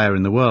best player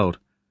in the world.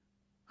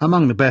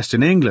 Among the best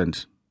in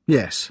England,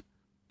 yes.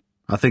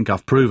 I think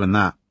I've proven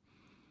that.